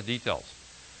picture, not the details.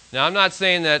 Now, I'm not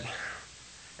saying that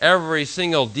every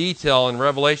single detail in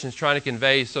Revelation is trying to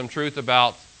convey some truth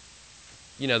about,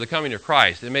 you know, the coming of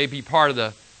Christ. It may be part of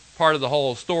the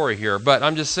whole story here, but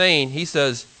I'm just saying, he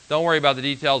says, don't worry about the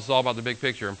details. It's all about the big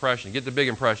picture, impression. Get the big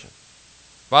impression.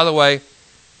 By the way,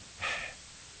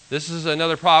 this is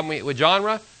another problem with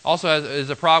genre. Also is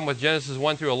a problem with Genesis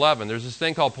 1 through 11. There's this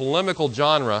thing called polemical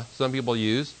genre some people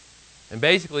use. And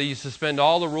basically you suspend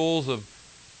all the rules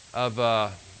of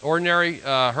ordinary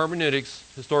hermeneutics,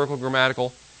 historical,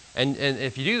 grammatical. And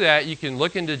if you do that, you can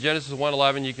look into Genesis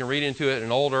 1:11. You can read into it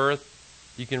an old earth.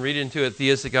 You can read into it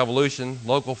theistic evolution,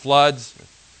 local floods,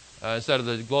 instead of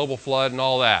the global flood and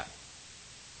all that.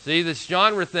 See, this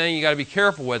genre thing, you got to be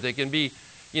careful with. It can be,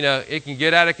 you know, it can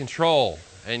get out of control.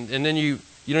 And then you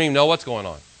don't even know what's going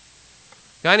on.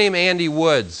 A guy named Andy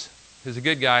Woods, who's a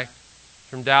good guy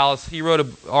from Dallas, he wrote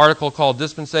an article called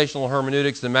Dispensational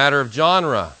Hermeneutics, the Matter of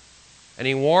Genre. And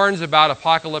he warns about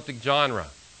apocalyptic genre.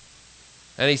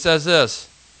 And he says this.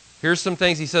 Here's some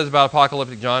things he says about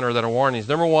apocalyptic genre that are warnings.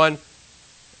 Number 1,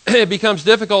 it becomes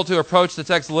difficult to approach the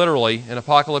text literally in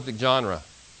apocalyptic genre.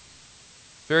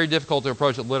 Very difficult to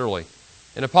approach it literally.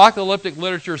 In apocalyptic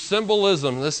literature,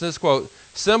 symbolism, listen to this quote,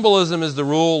 symbolism is the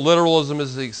rule, literalism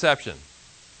is the exception.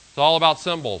 It's all about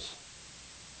symbols.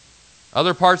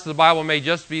 Other parts of the Bible may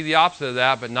just be the opposite of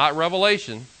that, but not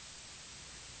Revelation.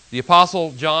 The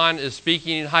Apostle John is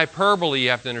speaking in hyperbole, you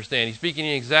have to understand. He's speaking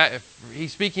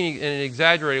in an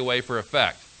exaggerated way for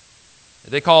effect.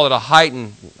 They call it a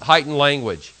heightened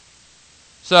language.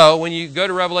 So when you go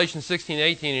to Revelation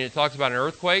 16:18 and it talks about an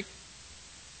earthquake,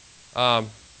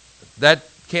 that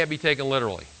can't be taken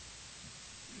literally.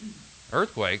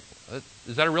 Earthquake?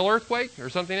 Is that a real earthquake or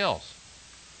something else?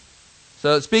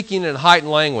 So it's speaking in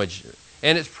heightened language.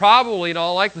 And it's probably, in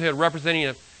all likelihood, representing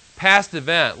a past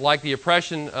event, like the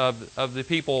oppression of the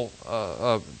people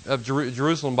of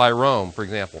Jerusalem by Rome, for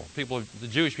example. The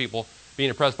Jewish people being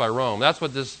oppressed by Rome. That's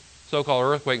what this so-called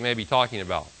earthquake may be talking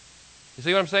about. You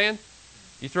see what I'm saying?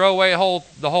 You throw away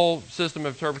the whole system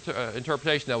of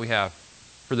interpretation that we have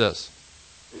for this.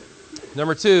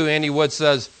 Number 2, Andy Wood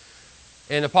says,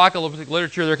 in apocalyptic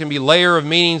literature, there can be layer of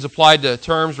meanings applied to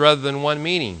terms rather than one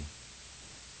meaning.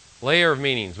 Layer of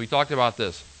meanings. We talked about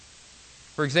this.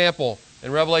 For example,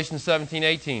 in Revelation 17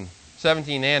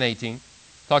 and 18,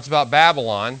 talks about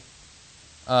Babylon.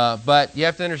 But you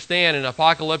have to understand, in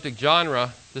apocalyptic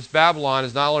genre, this Babylon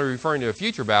is not only referring to a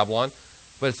future Babylon,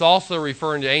 but it's also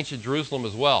referring to ancient Jerusalem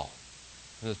as well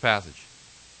in this passage.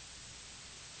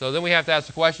 So then we have to ask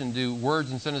the question, do words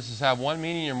and sentences have one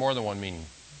meaning or more than one meaning?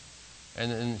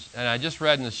 And I just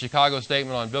read in the Chicago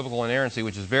Statement on Biblical Inerrancy,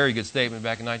 which is a very good statement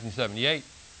back in 1978,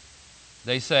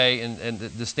 they say, in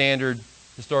the standard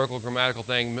historical grammatical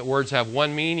thing, words have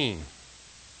one meaning.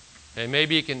 And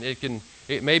maybe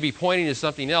it may be pointing to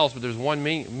something else, but there's one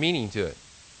meaning to it.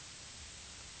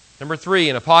 Number 3,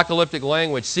 in apocalyptic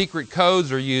language, secret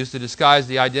codes are used to disguise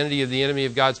the identity of the enemy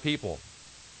of God's people.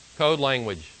 Code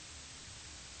language.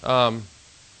 The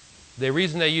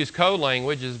reason they use code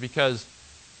language is because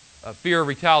a fear of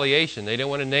retaliation. They didn't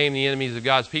want to name the enemies of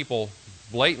God's people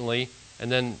blatantly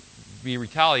and then be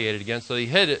retaliated against. So they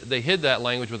hid that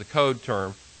language with a code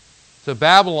term. So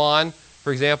Babylon,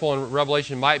 for example, in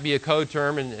Revelation might be a code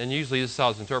term, and usually this is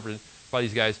how it's interpreted by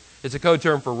these guys. It's a code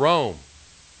term for Rome.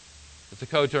 It's a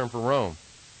code term for Rome.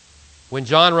 When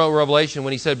John wrote Revelation,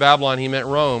 when he said Babylon, he meant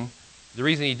Rome. The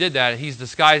reason he did that, he's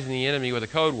disguising the enemy with a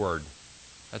code word.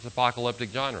 That's apocalyptic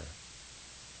genre.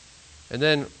 And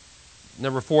then,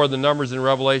 number 4, the numbers in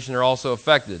Revelation are also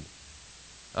affected.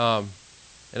 In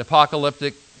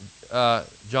apocalyptic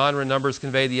genre, numbers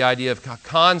convey the idea of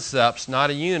concepts, not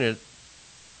a unit.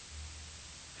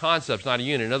 Concepts, not a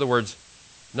unit. In other words,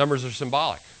 numbers are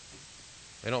symbolic.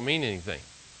 They don't mean anything.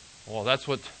 Well, that's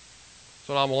what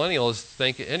amillennialists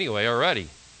think anyway already.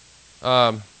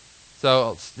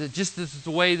 So just this is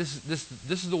the way this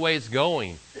is the way it's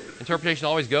going. Interpretation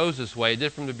always goes this way. It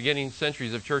did from the beginning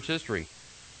centuries of church history.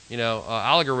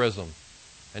 Allegorism,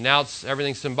 and now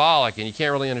everything's symbolic, and you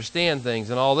can't really understand things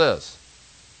and all this.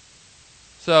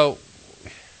 So,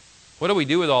 what do we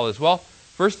do with all this? Well,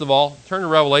 first of all, turn to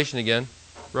Revelation again,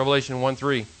 Revelation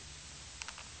 1:3.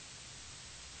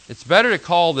 It's better to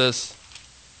call this,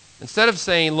 instead of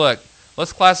saying, look,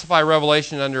 let's classify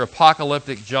Revelation under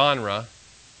apocalyptic genre,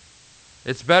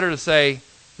 it's better to say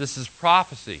this is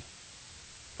prophecy,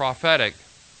 prophetic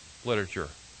literature.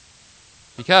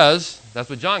 Because that's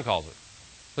what John calls it.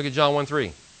 Look at John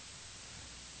 1:3.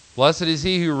 Blessed is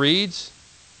he who reads,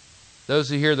 those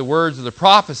who hear the words of the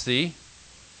prophecy,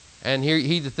 and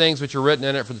heed the things which are written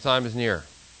in it, for the time is near.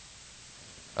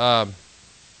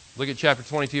 Look at chapter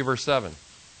 22, verse 7.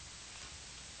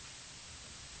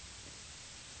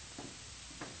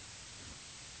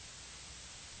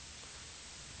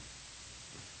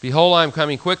 Behold, I am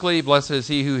coming quickly. Blessed is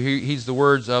he who heeds the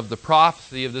words of the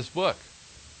prophecy of this book.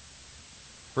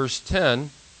 Verse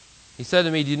 10, he said to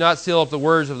me, do not seal up the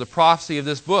words of the prophecy of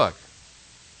this book.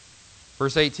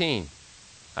 Verse 18,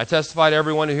 I testify to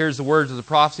everyone who hears the words of the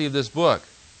prophecy of this book.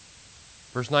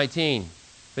 Verse 19,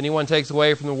 if anyone takes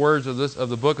away from the words of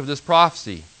the book of this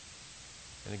prophecy.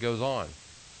 And it goes on.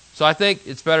 So I think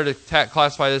it's better to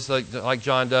classify this like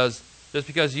John does. Just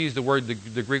because he used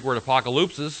the Greek word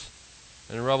apocalypsis,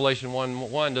 and in Revelation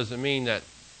 1:1 doesn't mean that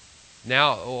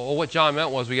now, what John meant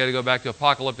was we got to go back to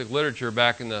apocalyptic literature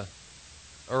back in the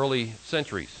early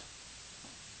centuries.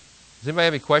 Does anybody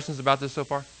have any questions about this so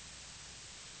far?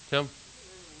 Tim?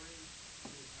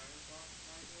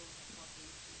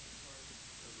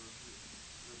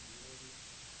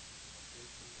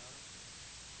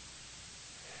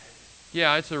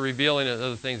 Yeah, it's a revealing of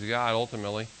the things of God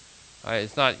ultimately.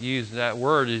 It's not used, that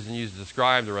word isn't used to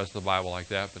describe the rest of the Bible like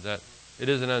that, but that it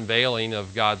is an unveiling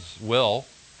of God's will,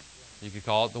 you could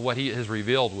call it, what He has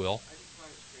revealed will. I just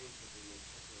find it strange that they make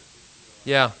such a big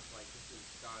deal. Yeah. Like this is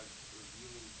God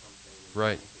revealing something. And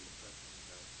Right. making such a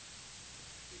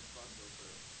big fuss over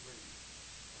it.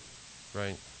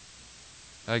 Right.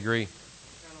 I agree.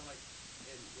 It's kind of like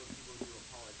when people do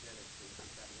apologetics, they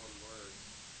take that one word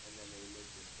and then they make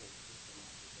this whole system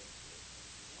out of it.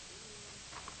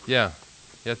 Yeah.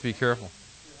 You have to be careful.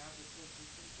 You have this whole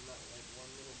system from that like one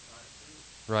little side thing.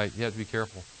 Right. You have to be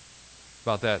careful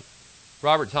about that.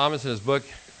 Robert Thomas, in his book,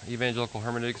 Evangelical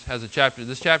Hermeneutics, has a chapter.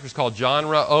 This chapter is called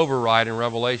Genre Override in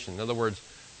Revelation. In other words,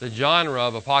 the genre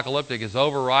of apocalyptic is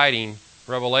overriding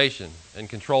Revelation and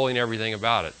controlling everything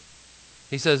about it.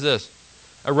 He says this,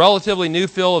 a relatively new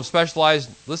field of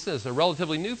specialized, listen to this, a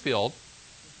relatively new field,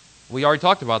 we already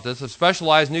talked about this, of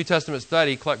specialized New Testament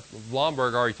study,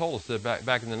 Blomberg already told us that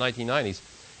back in the 1990s,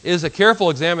 is a careful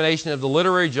examination of the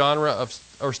literary genre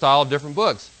or style of different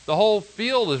books. The whole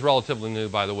field is relatively new,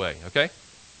 by the way, okay?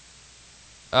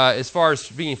 As far as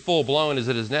being full-blown as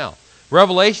it is now.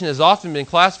 Revelation has often been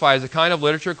classified as a kind of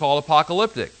literature called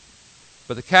apocalyptic.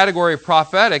 But the category of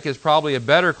prophetic is probably a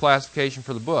better classification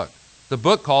for the book. The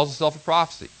book calls itself a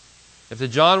prophecy. If the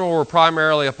genre were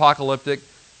primarily apocalyptic,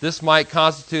 this might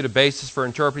constitute a basis for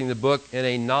interpreting the book in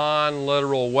a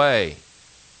non-literal way.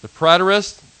 The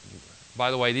preterist, by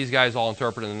the way, these guys all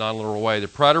interpret in a non-literal way. The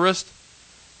preterist,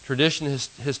 tradition,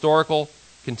 historical,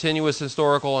 continuous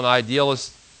historical, and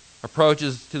idealist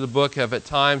approaches to the book have at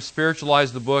times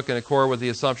spiritualized the book in accord with the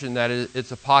assumption that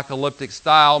its apocalyptic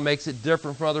style makes it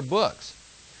different from other books.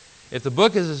 If the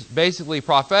book is basically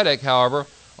prophetic, however,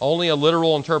 only a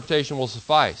literal interpretation will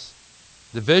suffice.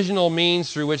 The visional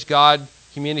means through which God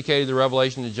communicated the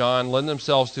revelation to John lend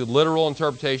themselves to literal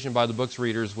interpretation by the book's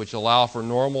readers, which allow for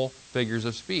normal figures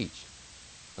of speech.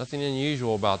 Nothing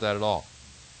unusual about that at all.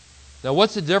 Now,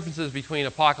 what's the differences between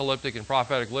apocalyptic and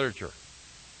prophetic literature?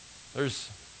 There's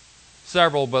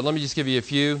several, but let me just give you a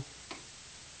few.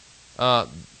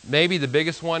 Maybe the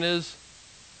biggest one is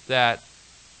that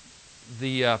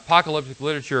the apocalyptic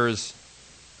literature is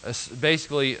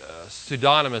basically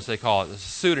pseudonymous, they call it. It's a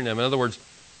pseudonym. In other words,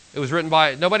 it was written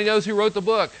by, nobody knows who wrote the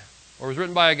book, or it was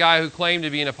written by a guy who claimed to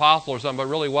be an apostle or something, but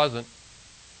really wasn't.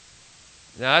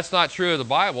 Now, that's not true of the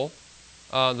Bible.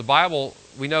 The Bible,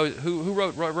 we know who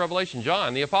wrote Revelation?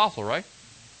 John, the apostle, right?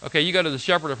 Okay, you go to the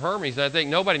Shepherd of Hermes, and I think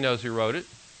nobody knows who wrote it,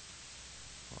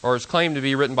 or it's claimed to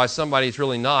be written by somebody it's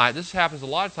really not. This happens a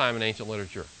lot of time in ancient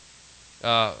literature.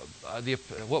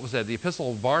 What was that? The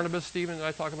Epistle of Barnabas, Stephen, did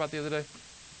I talk about the other day?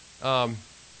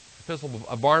 Epistle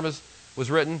of Barnabas was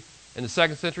written in the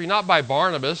 2nd century, not by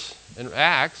Barnabas in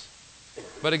Acts,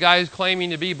 but a guy who's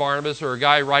claiming to be Barnabas, or a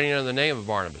guy writing under the name of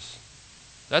Barnabas.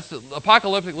 That's the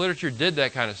apocalyptic literature did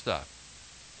that kind of stuff,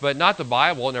 but not the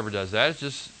Bible. It never does that.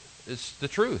 It's the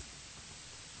truth.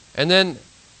 And then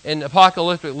in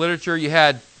apocalyptic literature, you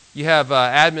have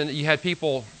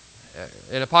people.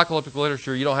 In apocalyptic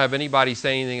literature, you don't have anybody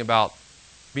saying anything about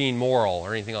being moral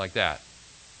or anything like that.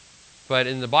 But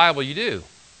in the Bible, you do.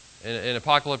 In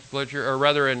apocalyptic literature, or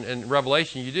rather in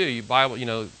Revelation, you do.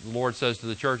 The Lord says to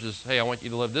the churches, "Hey, I want you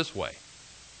to live this way."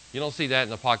 You don't see that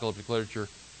in apocalyptic literature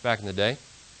back in the day.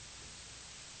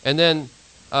 And then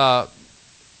the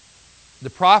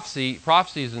prophecy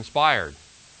is inspired,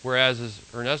 whereas as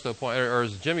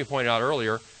as Jimmy pointed out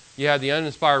earlier, you have the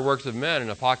uninspired works of men in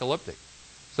apocalyptic.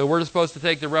 So we're supposed to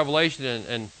take the Revelation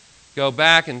and go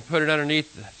back and put it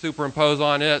underneath, superimpose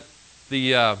on it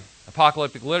the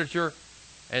apocalyptic literature,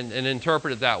 and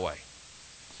interpret it that way.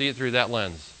 See it through that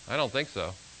lens. I don't think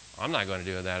so. I'm not going to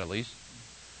do that, at least.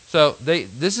 So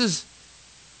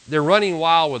they're running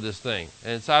wild with this thing,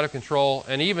 and it's out of control.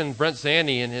 And even Brent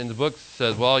Sandy in the book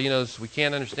says, well, we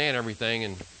can't understand everything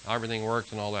and how everything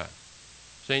works and all that.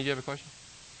 Shane, do you have a question?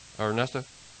 Or Ernesto?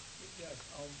 Yes.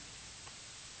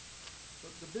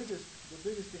 The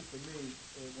biggest thing for me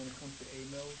when it comes to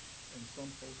A-mills and some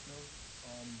post-mills,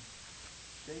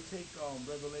 they take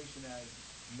Revelation as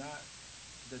not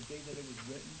the day that it was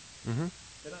written. Mm-hmm.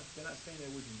 They're not saying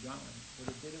it was in John,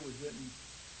 but the day it was written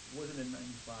wasn't in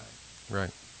 95.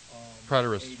 Right.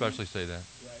 Preterists 80. especially say that.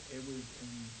 Right. It was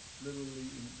it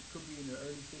could be in the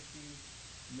early 60s,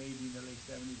 maybe in the late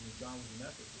 70s when John was in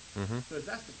Ephesus. Mm-hmm. So if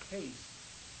that's the case,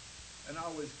 and I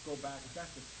always go back, if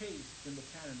that's the case, then the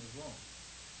canon is wrong.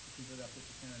 People that put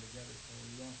the canon together is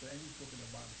totally wrong. So any book in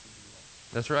the Bible should be wrong.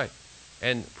 That's right.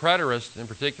 And preterists, in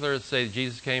particular, say that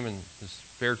Jesus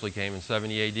spiritually came in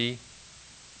 70 A.D.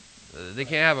 They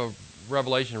can't have a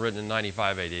revelation written in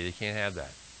 95 A.D. They can't have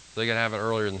that. So they got to have it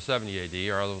earlier than 70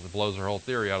 A.D. or otherwise it blows their whole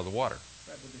theory out of the water.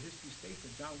 Right, but the history states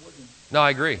that John wasn't. No,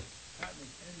 I agree. Patmos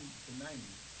in the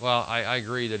 90s. Well, I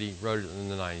agree that he wrote it in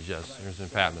the 90s, yes. Right. It was in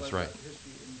So, Patmos, but right.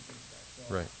 History indicates that.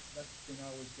 So Right. that's the thing I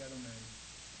always get them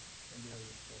and they're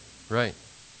so. Right.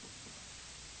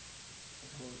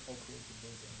 I'll close the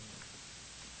book and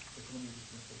it's only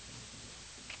just going to say something.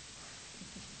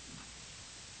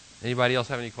 Anybody else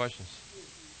have any questions? When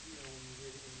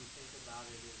you think about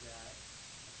it, is that,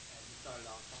 as you started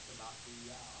off talking about the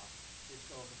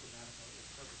historical grammatical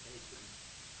interpretation,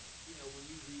 when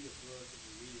you read a book and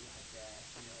you read it like that,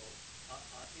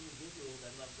 individuals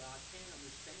that love God can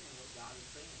understand what God is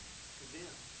saying to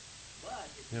them. But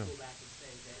if you go back and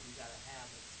say that you got to have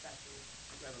a special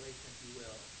revelation, if you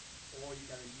will, or you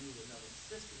got to use another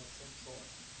system of some sort,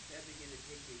 that begin to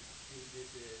take the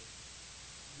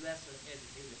lesser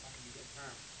educated, if I can use that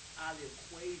term, out of the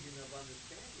equation of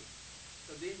understanding.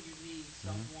 So then you need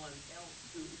someone else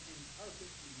to interpret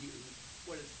to you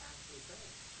what it's actually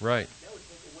saying. Right. That would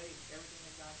take away everything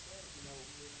that God says.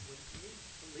 When you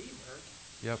believer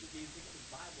Yep. should be pick up the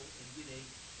Bible and get a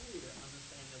clear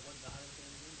understanding of what God is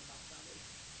saying to him about salvation.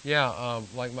 Yeah,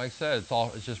 like Mike said,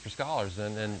 it's just for scholars.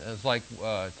 And it's like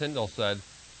Tyndale said,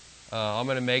 I'm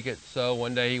going to make it so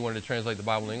one day he wanted to translate the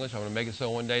Bible in English. I'm going to make it so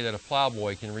one day that a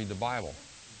plowboy can read the Bible.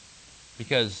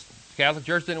 Because the Catholic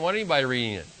Church didn't want anybody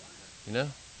reading it,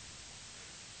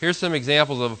 Here's some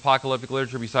examples of apocalyptic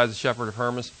literature besides the Shepherd of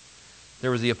Hermas. There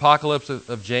was the Apocalypse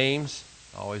of James,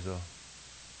 always a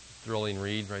thrilling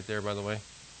read right there, by the way.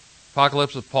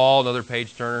 Apocalypse of Paul, another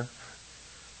page-turner.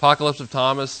 Apocalypse of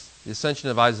Thomas, the Ascension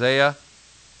of Isaiah.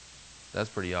 That's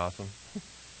pretty awesome.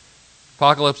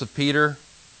 Apocalypse of Peter.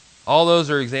 All those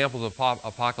are examples of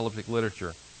apocalyptic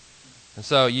literature. And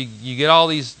so you get all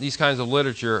these kinds of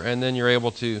literature, and then you're able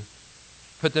to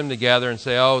put them together and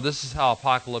say, oh, this is how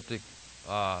apocalyptic,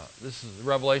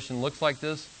 Revelation looks like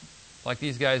this, like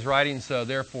these guys writing, so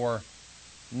therefore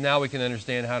now we can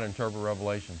understand how to interpret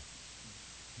Revelation.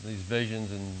 These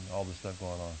visions and all this stuff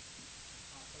going on.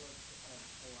 Apocalypse of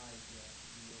Elijah,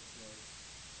 you look at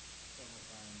several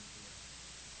times here.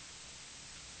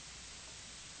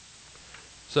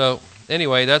 So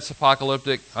anyway, that's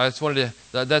apocalyptic. I just wanted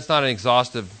to. That's not an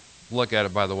exhaustive look at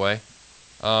it, by the way.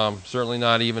 Certainly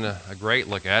not even a great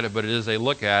look at it, but it is a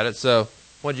look at it. So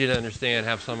I want you to understand,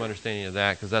 have some understanding of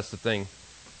that, because that's the thing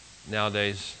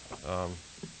nowadays.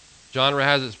 Genre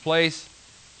has its place.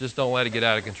 Just don't let it get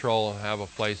out of control and have a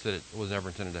place that it was never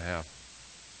intended to have.